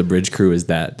rest of the bridge crew is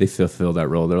that. They fulfill that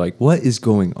role. They're like, what is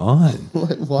going on?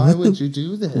 Why would you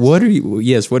do this? What are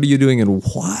you doing and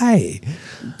why?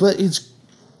 But it's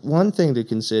one thing to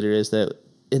consider is that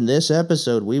in this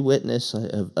episode, we witness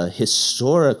a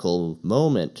historical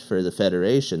moment for the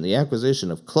Federation, the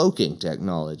acquisition of cloaking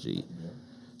technology.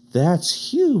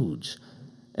 That's huge.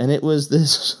 And it was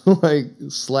this like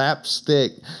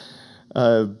slapstick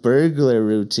burglar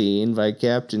routine by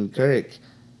Captain Kirk.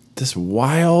 This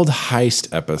wild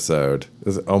heist episode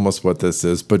is almost what this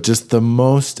is, but just the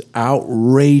most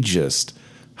outrageous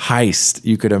heist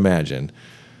you could imagine.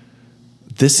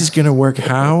 This is going to work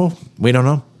how? We don't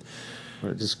know.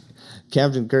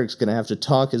 Captain Kirk's going to have to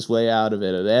talk his way out of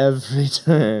it at every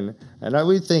turn. And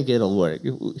we think it'll work.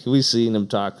 We've seen him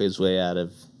talk his way out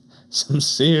of some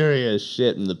serious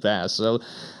shit in the past. So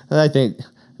I think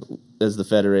as the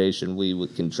Federation, we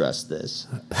can trust this.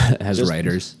 As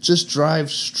writers. Just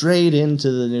drive straight into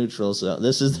the neutral zone.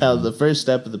 This is how the first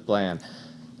step of the plan.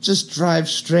 Just drive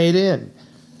straight in.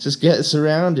 Just get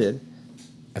surrounded.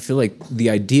 I feel like the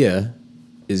idea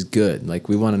is good. Like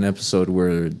we want an episode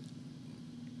where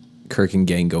Kirk and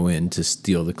gang go in to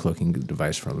steal the cloaking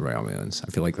device from the Romulans.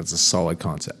 I feel like that's a solid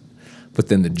concept. But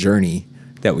then the journey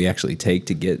that we actually take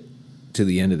to get to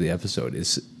the end of the episode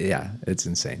is, it's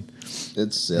insane.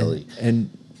 It's silly. And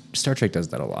Star Trek does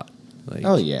that a lot. Like,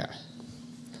 oh, yeah.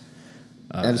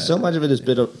 And so much of it is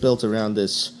built around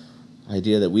this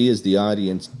idea that we as the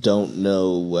audience don't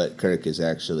know what Kirk is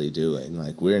actually doing.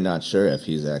 Like, we're not sure if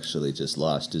he's actually just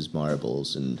lost his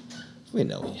marbles, and we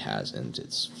know he hasn't.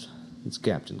 It's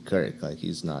Captain Kirk. Like,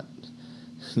 he's not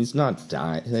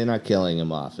dying. They're not killing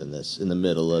him off in the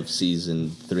middle of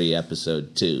season 3,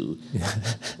 episode 2.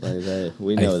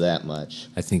 We know that much.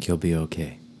 I think he'll be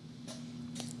okay.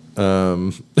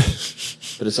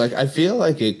 But it's like I feel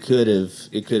like it could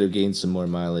have gained some more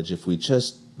mileage if we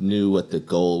just knew what the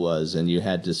goal was, and you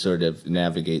had to sort of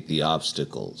navigate the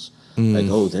obstacles. Like,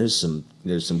 there's some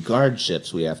guard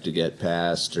ships we have to get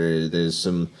past, or there's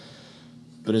some.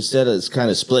 But instead, it's kind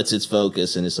of splits its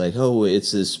focus, and it's like,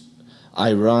 it's this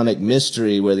ironic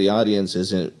mystery where the audience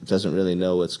doesn't really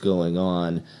know what's going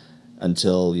on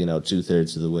until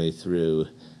 2/3 of the way through,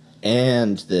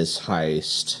 and this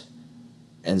heist.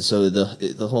 And so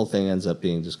the whole thing ends up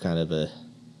being just kind of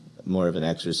more of an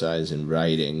exercise in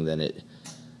writing than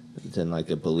like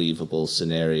a believable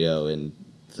scenario in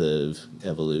the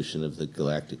evolution of the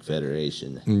Galactic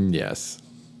Federation. Yes.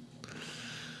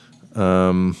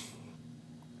 I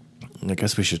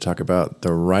guess we should talk about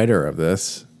the writer of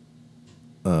this.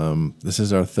 This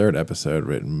is our 3rd episode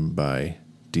written by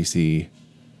DC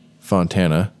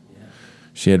Fontana. Yeah.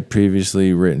 She had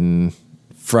previously written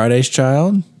Friday's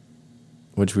Child,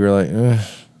 which we were like, ugh,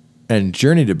 and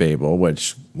Journey to Babel,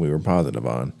 which we were positive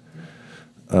on.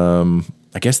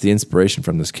 I guess the inspiration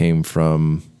from this came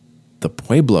from the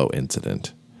Pueblo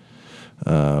incident.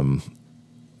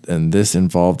 And this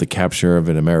involved the capture of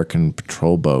an American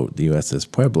patrol boat, the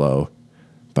USS Pueblo,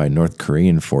 by North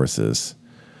Korean forces.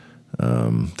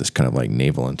 this kind of like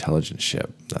naval intelligence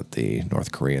ship that the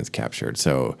North Koreans captured.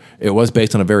 So it was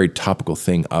based on a very topical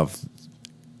thing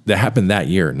that happened that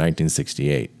year,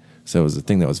 1968. So it was a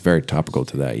thing that was very topical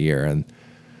to that year. And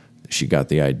she got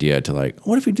the idea to like,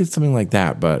 what if we did something like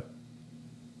that?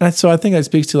 So I think that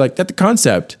speaks to like that the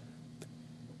concept.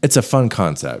 It's a fun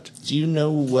concept. Do you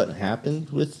know what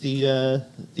happened with the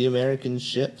American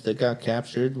ship that got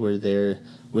captured?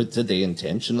 Did they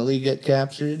intentionally get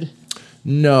captured?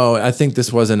 No, I think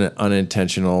this was an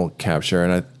unintentional capture,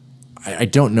 and I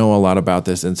don't know a lot about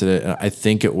this incident. I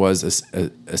think it was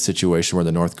a situation where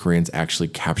the North Koreans actually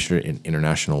captured it in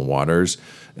international waters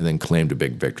and then claimed a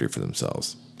big victory for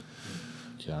themselves.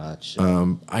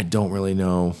 Gotcha. I don't really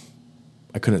know.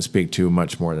 I couldn't speak to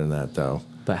much more than that, though.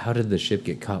 But how did the ship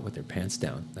get caught with their pants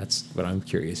down? That's what I'm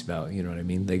curious about. You know what I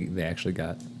mean? They actually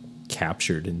got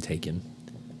captured and taken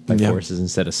by forces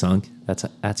instead of sunk.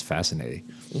 That's fascinating.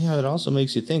 Yeah, it also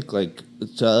makes you think, like,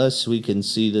 to us, we can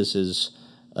see this as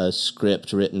a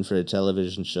script written for a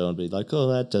television show and be like, oh,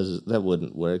 that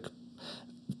wouldn't work.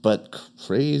 But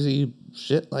crazy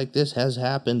shit like this has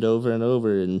happened over and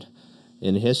over in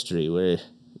history where,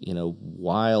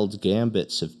 wild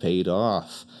gambits have paid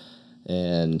off.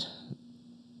 And,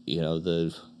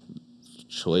 the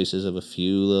choices of a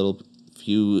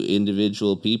few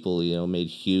individual people, made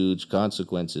huge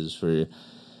consequences for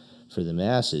the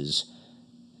masses.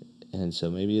 And so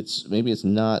maybe it's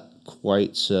not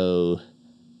quite so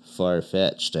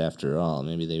far-fetched after all.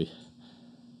 That's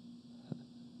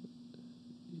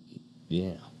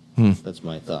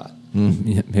my thought.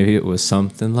 Yeah, maybe it was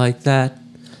something like that.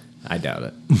 I doubt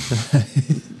it.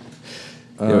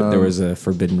 There was a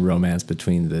forbidden romance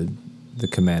between the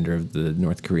commander of the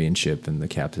North Korean ship and the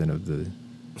captain of the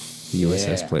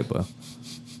USS Playboy.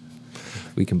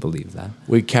 We can believe that.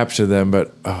 We capture them,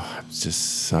 but I'm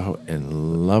just so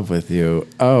in love with you.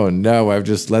 Oh no, I've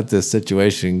just let this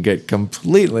situation get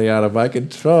completely out of my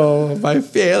control. My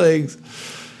feelings.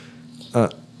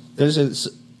 There's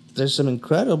some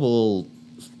incredible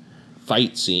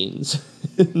fight scenes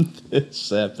in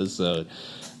this episode.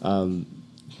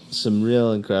 Some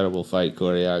real incredible fight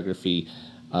choreography.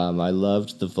 I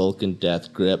loved the Vulcan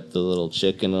death grip, the little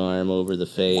chicken arm over the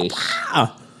face,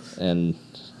 and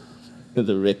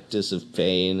the rictus of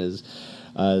pain is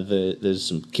there's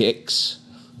some kicks.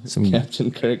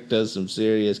 Captain Kirk does some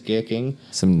serious kicking.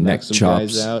 Some neck chops.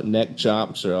 Guys out. Neck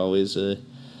chops are always a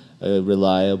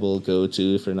reliable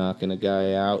go-to for knocking a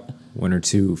guy out. One or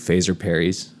two phaser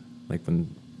parries, like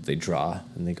when they draw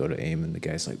and they go to aim and the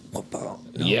guy's like, no,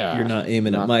 you're not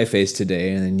aiming at my face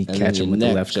today, and then you catch him with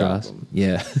the left cross.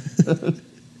 Yeah.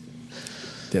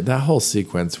 That whole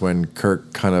sequence when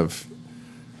Kirk kind of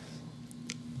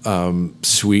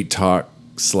sweet talk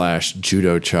 /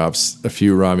 judo chops a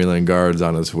few Romulan guards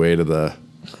on his way to the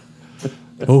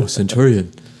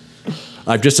Centurion.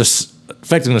 I've just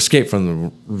effected an escape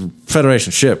from the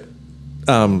Federation ship.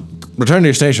 Return to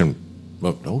your station.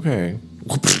 Well, okay.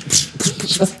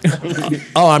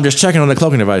 I'm just checking on the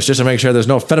cloaking device just to make sure there's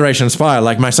no Federation spy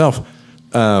like myself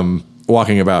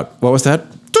walking about. What was that?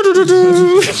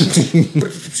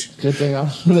 Good thing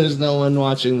there's no one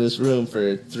watching this room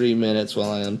for 3 minutes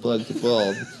while I unplug the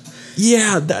bulb.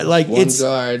 Yeah, One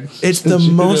guard. It's the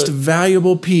most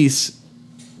valuable piece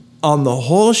on the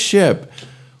whole ship.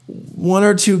 One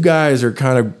or two guys are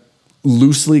kind of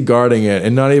loosely guarding it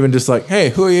and not even just like, hey,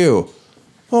 who are you?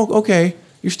 Oh, okay.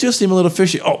 You still seem a little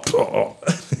fishy. Oh.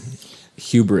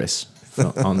 Hubris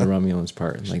on the Romulans'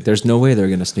 part. Like, there's no way they're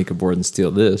going to sneak aboard and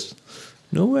steal this.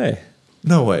 No way.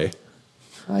 No way.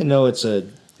 I know it's a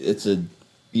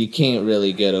you can't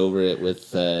really get over it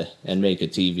with and make a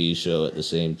TV show at the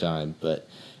same time, but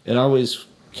it always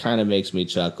kind of makes me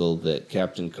chuckle that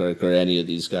Captain Kirk or any of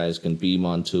these guys can beam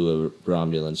onto a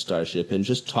Romulan starship and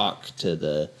just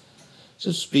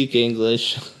just speak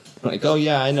English. Like, oh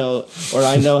yeah, I know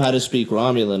how to speak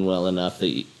Romulan well enough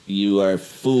that you are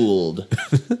fooled.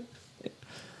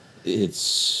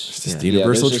 It's just the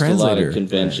universal there's translator. Just a lot of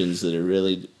conventions that are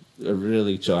really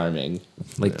charming.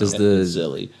 Like, does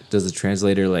silly. Does the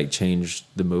translator like change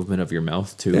the movement of your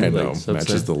mouth too? Yeah, like,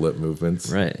 matches the lip movements.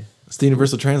 Right. It's the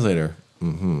universal translator.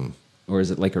 Mm-hmm. Or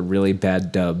is it like a really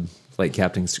bad dub? Like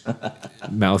Captain's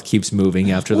mouth keeps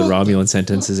moving after the Romulan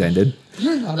sentence is ended.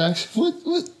 You're not actually.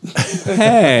 What?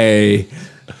 Hey.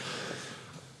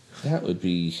 That would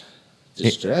be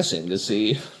distressing to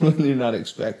see when you're not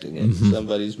expecting it. Mm-hmm.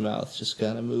 Somebody's mouth just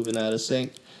kind of moving out of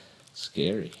sync.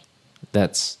 Scary. I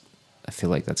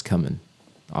feel like that's coming,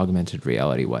 augmented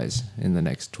reality wise, in the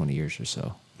next 20 years or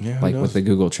so. Yeah, like with the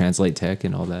Google Translate tech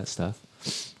and all that stuff.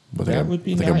 With That like would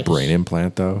be like a nice. brain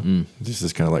implant, though. Just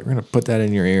this kind of like, we're going to put that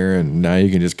in your ear, and now you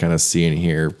can just kind of see and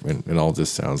hear, and it all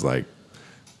just sounds like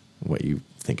what you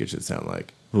think it should sound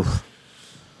like.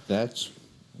 That'd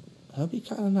be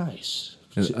kind of nice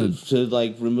to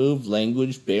like remove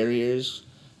language barriers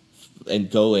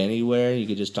and go anywhere. You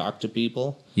could just talk to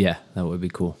people. Yeah, that would be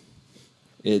cool.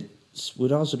 It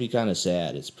would also be kind of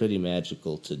sad. It's pretty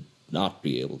magical to not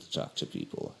be able to talk to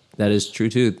people. That is true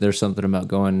too. There's something about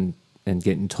going and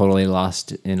getting totally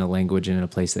lost in a language and in a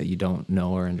place that you don't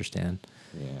know or understand.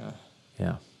 Yeah.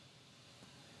 Yeah.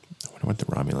 I wonder what the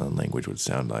Romulan language would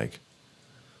sound like.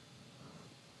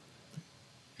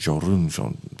 Jorun.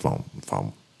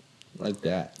 Like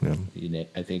that. Yeah.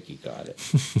 I think you got it.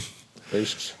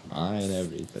 First try and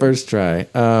everything. First try.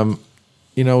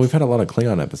 We've had a lot of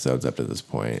Klingon episodes up to this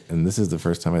point, and this is the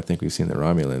first time I think we've seen the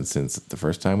Romulans since the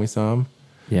first time we saw them.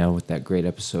 Yeah, with that great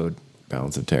episode.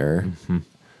 Balance of Terror.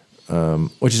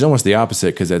 Which is almost the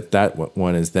opposite, because that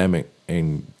one is them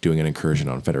doing an incursion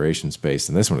on Federation space,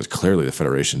 and this one is clearly the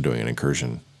Federation doing an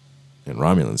incursion in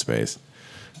Romulan space.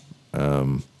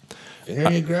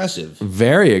 Very aggressive.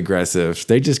 Very aggressive.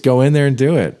 They just go in there and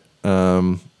do it.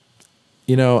 And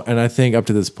I think up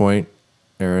to this point,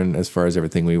 Aaron, as far as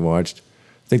everything we watched,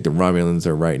 I think the Romulans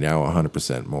are right now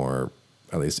 100% more,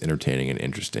 at least entertaining and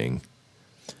interesting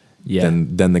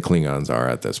than the Klingons are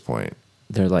at this point.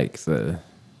 They're like the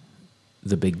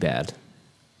big bad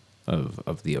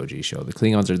of the OG show. The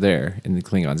Klingons are there, and the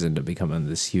Klingons end up becoming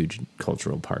this huge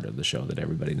cultural part of the show that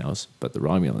everybody knows. But the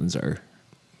Romulans are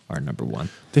number one.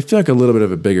 They feel like a little bit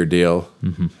of a bigger deal.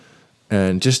 Mm-hmm.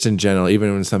 And just in general,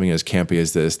 even when something as campy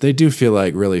as this, they do feel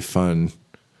like really fun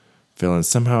villains.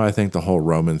 Somehow I think the whole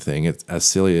Roman thing, it's as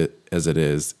silly as it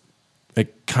is,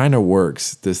 it kind of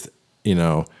works. This,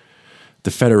 the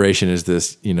Federation is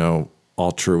this,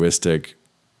 altruistic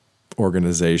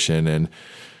organization, and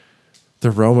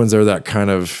the Romans are that kind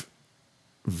of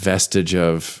vestige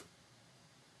of,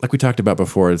 like we talked about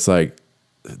before, it's like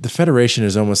the Federation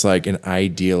is almost like an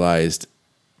idealized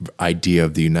idea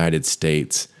of the United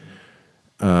States.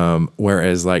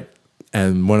 Whereas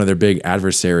and one of their big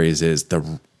adversaries is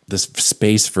this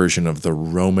space version of the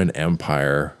Roman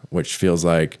Empire, which feels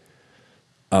like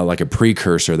a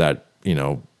precursor that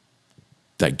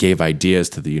gave ideas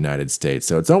to the United States.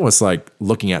 So it's almost like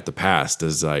looking at the past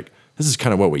as like, this is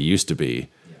kind of what we used to be.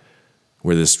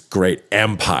 We're this great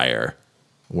empire,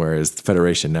 whereas the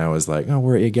Federation now is like, oh,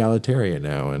 we're egalitarian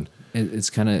now. And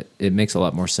it makes a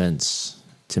lot more sense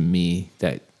to me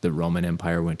that the Roman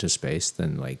Empire went to space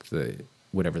than like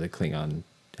whatever the Klingon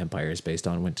Empire is based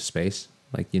on went to space.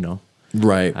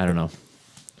 Right. I don't know.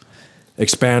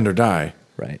 Expand or die.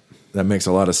 Right. That makes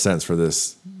a lot of sense for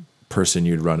this person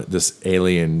this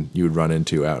alien you would run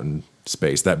into out in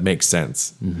space. That makes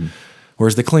sense. Mm-hmm.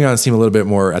 Whereas the Klingons seem a little bit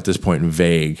more at this point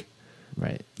vague.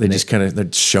 Right.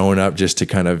 They're showing up just to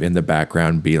kind of in the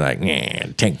background be like,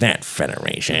 take that,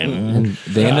 Federation. And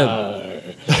they end up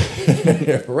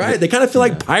right. They kind of feel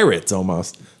like pirates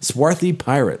almost. Swarthy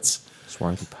pirates.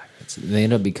 They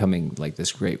end up becoming like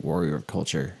this great warrior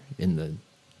culture in the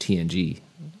TNG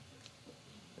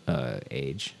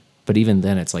age. But even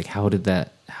then, it's like, how did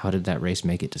that race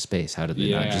make it to space? How did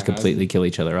they not just completely kill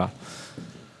each other off?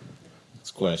 It's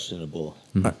questionable.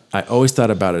 Mm-hmm. I always thought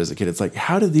about it as a kid. It's like,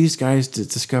 how did these guys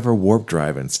discover warp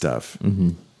drive and stuff?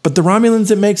 Mm-hmm. But the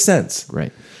Romulans, it makes sense.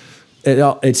 Right.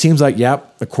 It seems like,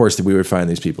 of course, that we would find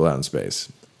these people out in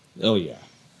space. Oh, yeah.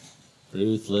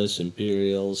 Ruthless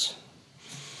Imperials.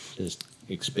 Just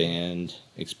expand.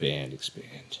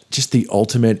 Just the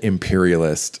ultimate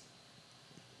imperialist,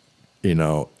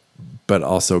 but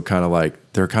also kind of like,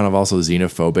 they're kind of also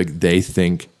xenophobic. They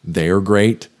think they're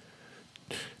great.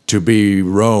 To be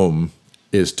Rome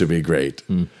is to be great.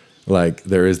 Like,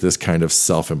 there is this kind of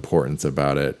self-importance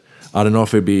about it. I don't know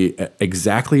if it'd be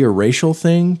exactly a racial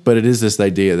thing, but it is this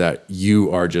idea that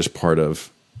you are just part of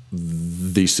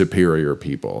the superior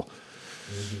people.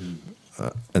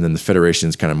 And then the Federation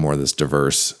is kind of more this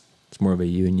diverse. It's more of a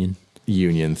union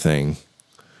thing.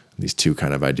 These two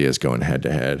kind of ideas going head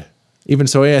to head. Even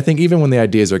so, I think even when the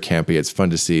ideas are campy, it's fun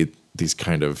to see these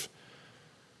kind of.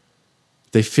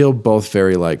 They feel both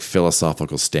very like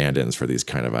philosophical stand-ins for these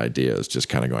kind of ideas, just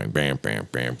kind of going bam, bam,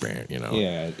 bam, bam.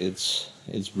 Yeah, it's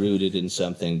rooted in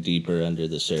something deeper under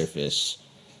the surface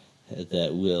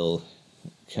that will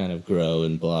kind of grow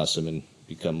and blossom and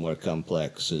become more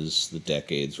complex as the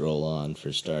decades roll on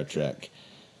for Star Trek.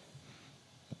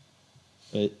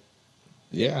 But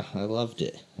yeah, I loved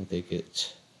it. I think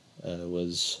it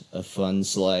was a fun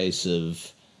slice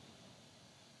of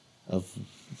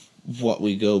what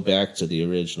we go back to the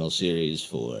original series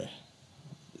for.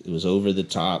 It was over the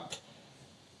top.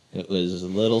 It was a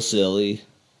little silly.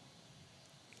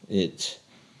 It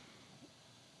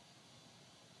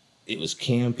was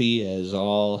campy as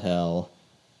all hell.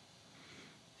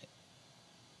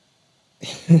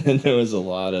 And there was a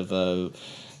lot of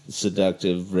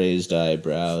seductive raised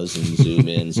eyebrows and zoom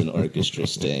ins and orchestra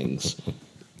stings.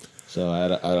 So I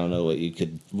don't know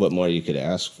what more you could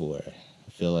ask for.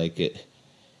 I feel like it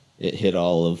hit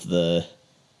all of the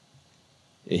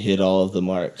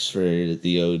marks for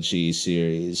the OG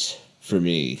series for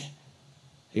me.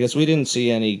 I guess we didn't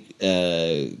see any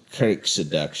Kirk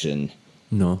seduction.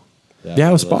 No. That Yeah,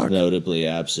 it was Spock. Notably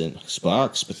absent.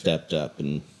 Spock stepped up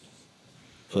and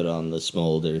put on the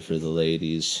smolder for the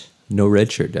ladies. No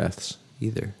red shirt deaths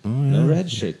either. No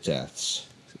red shirt deaths.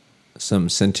 Some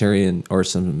Centurion or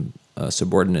some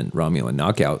subordinate Romulan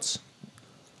knockouts.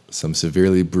 Some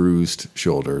severely bruised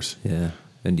shoulders. Yeah,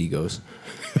 and egos.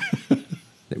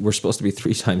 We're supposed to be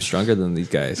 3 times stronger than these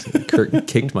guys. Kirk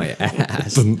kicked my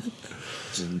ass.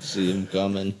 Didn't see him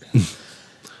coming.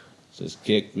 Just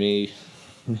kicked me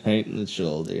right in the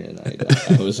shoulder, and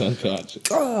I was unconscious.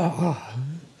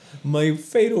 My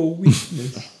fatal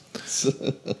weakness.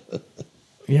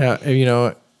 Yeah, and, you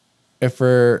know, if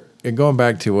we're and going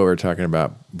back to what we were talking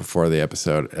about before the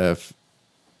episode, if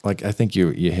like I think you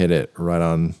hit it right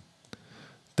on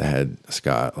the head,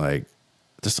 Scott. Like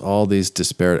just all these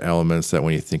disparate elements that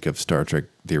when you think of Star Trek,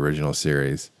 the original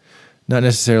series, not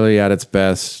necessarily at its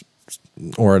best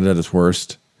or at its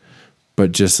worst,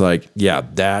 but just like, yeah,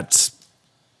 that's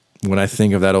when I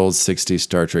think of that old 60s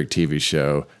Star Trek TV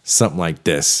show, something like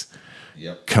this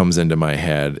comes into my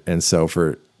head. And so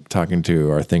for talking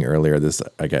to our thing earlier, this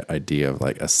idea of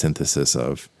like a synthesis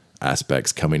of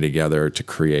aspects coming together to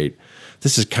create,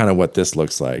 this is kind of what this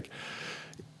looks like.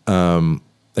 Again,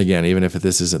 even if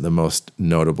this isn't the most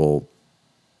notable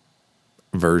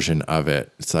version of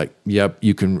it, it's like, yep,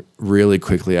 you can really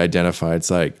quickly identify. It's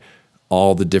like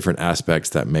all the different aspects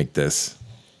that make this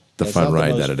the fun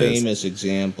ride that it is. It's not the most famous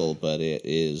example, but it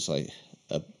is like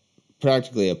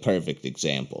practically a perfect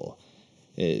example.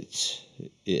 It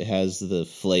has the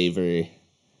flavor,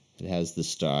 it has the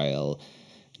style,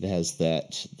 it has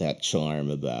that charm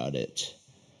about it.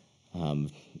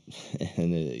 And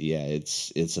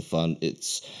it's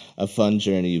a fun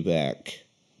journey back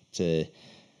to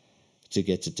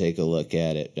get to take a look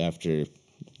at it after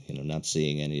not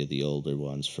seeing any of the older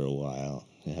ones for a while.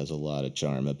 It has a lot of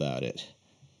charm about it.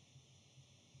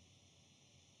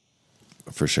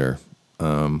 For sure.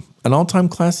 An all-time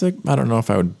classic? I don't know if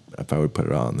I would put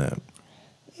it on that.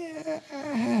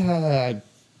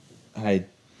 I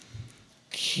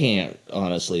can't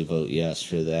honestly vote yes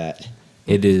for that.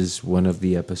 It is one of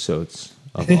the episodes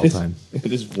of all time.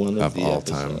 It is one of the all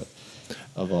episodes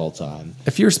of all time.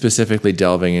 If you're specifically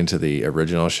delving into the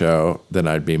original show, then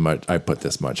I'd put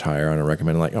this much higher on a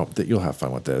recommend. Like, you'll have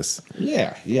fun with this.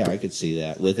 Yeah, I could see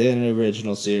that within an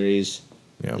original series.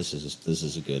 Yeah. This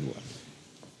is a good one.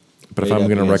 But if I'm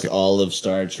going to recommend all of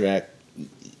Star Trek,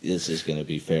 this is going to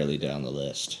be fairly down the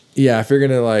list. Yeah, if you're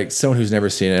going to like someone who's never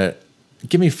seen it,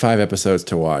 give me 5 episodes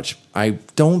to watch. I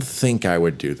don't think I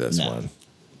would do this one.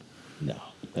 No,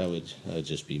 that would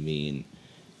just be mean.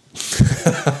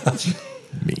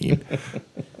 Mean.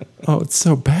 Oh, it's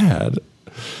so bad.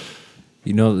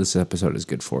 You know what this episode is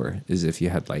good for is if you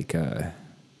had like a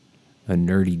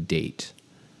nerdy date,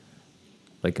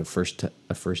 like a first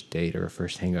date or a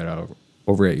first hangout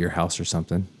over at your house or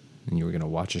something, and you were going to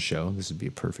watch a show. This would be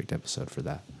a perfect episode for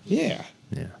that. Yeah.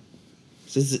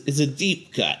 It's a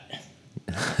deep cut.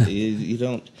 you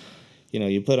don't,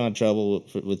 you put on Trouble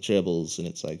with Tribbles, and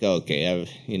it's like, okay,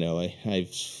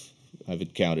 I've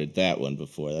encountered that one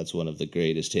before. That's one of the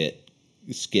greatest hit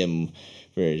skim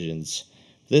versions.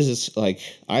 This is like,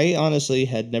 I honestly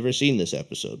had never seen this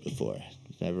episode before,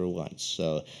 never once.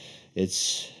 So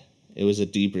it was a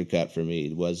deeper cut for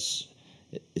me.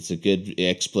 It's a good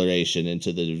exploration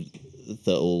into the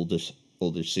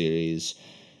older series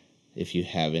if you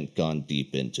haven't gone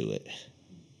deep into it.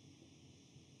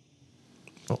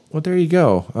 Well, there you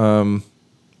go.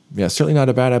 Yeah, certainly not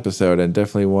a bad episode, and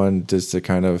definitely one just to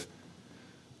kind of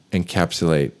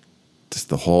encapsulate just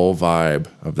the whole vibe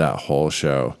of that whole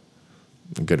show.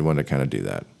 A good one to kind of do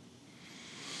that.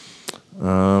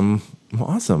 Well,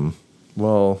 awesome.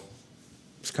 Well,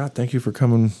 Scott, thank you for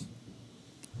coming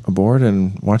aboard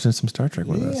and watching some Star Trek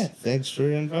with us. Yeah, thanks for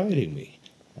inviting me.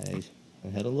 I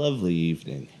had a lovely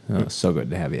evening. Oh, so good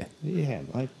to have you. Yeah,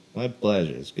 my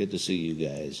pleasure. It's good to see you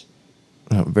guys.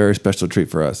 A very special treat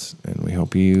for us, and we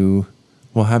hope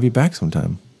we'll have you back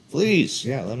sometime. Please,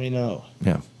 let me know.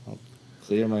 Yeah. I'll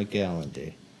clear my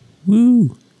calendar.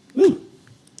 Woo! Woo!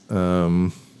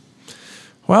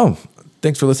 Well,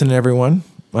 thanks for listening, everyone.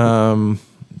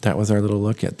 That was our little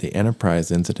look at the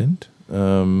Enterprise incident.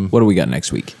 What do we got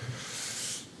next week?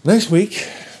 Next week,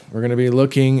 we're going to be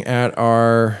looking at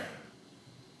our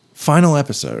final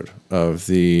episode of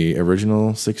the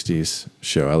original 60s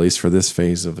show, at least for this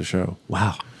phase of the show.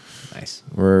 Wow. Nice.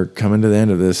 We're coming to the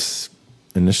end of this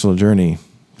initial journey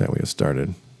that we have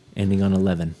started. Ending on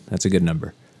 11. That's a good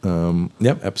number.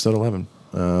 Yep, episode 11.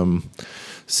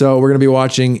 So we're going to be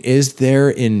watching Is There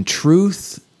in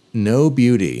Truth No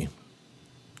Beauty?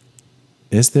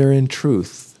 Is there in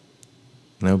truth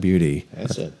no beauty?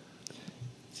 It's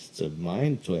a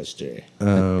mind twister.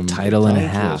 Title and a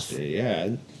half. Twister,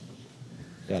 yeah.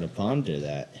 Gotta ponder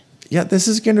that. Yeah, this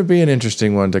is going to be an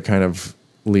interesting one to kind of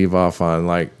leave off on.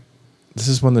 Like, this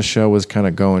is when the show was kind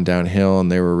of going downhill and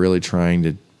they were really trying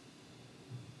to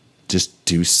just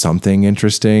do something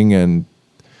interesting. And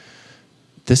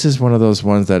this is one of those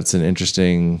ones that's an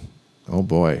interesting, oh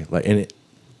boy. Like, and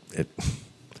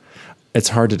it's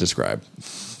hard to describe.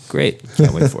 Great.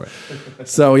 Can't wait for it.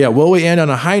 So, yeah, will we end on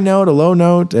a high note, a low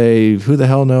note, a who the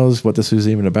hell knows what this was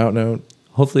even about note?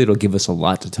 Hopefully it'll give us a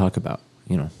lot to talk about.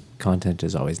 You know, content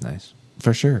is always nice.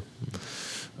 For sure.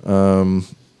 All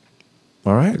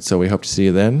right. So we hope to see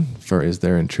you then for Is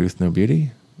There in Truth No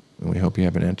Beauty? And we hope you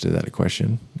have an answer to that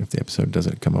question if the episode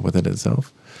doesn't come up with it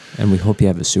itself. And we hope you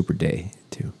have a super day,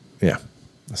 too. Yeah.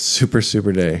 A super,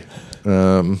 super day.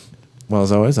 Well,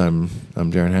 as always, I'm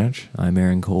Darren Hatch. I'm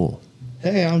Aaron Cole.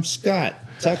 Hey, I'm Scott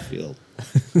Tuckfield.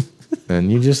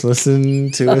 And you just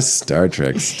listened to a Star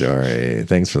Trek story.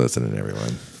 Thanks for listening,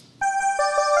 everyone.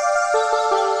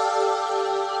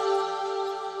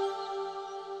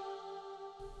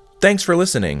 Thanks for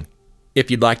listening.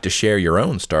 If you'd like to share your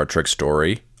own Star Trek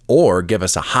story or give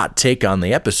us a hot take on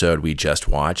the episode we just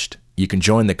watched, you can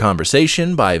join the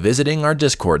conversation by visiting our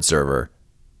Discord server.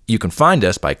 You can find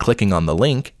us by clicking on the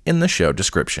link in the show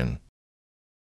description.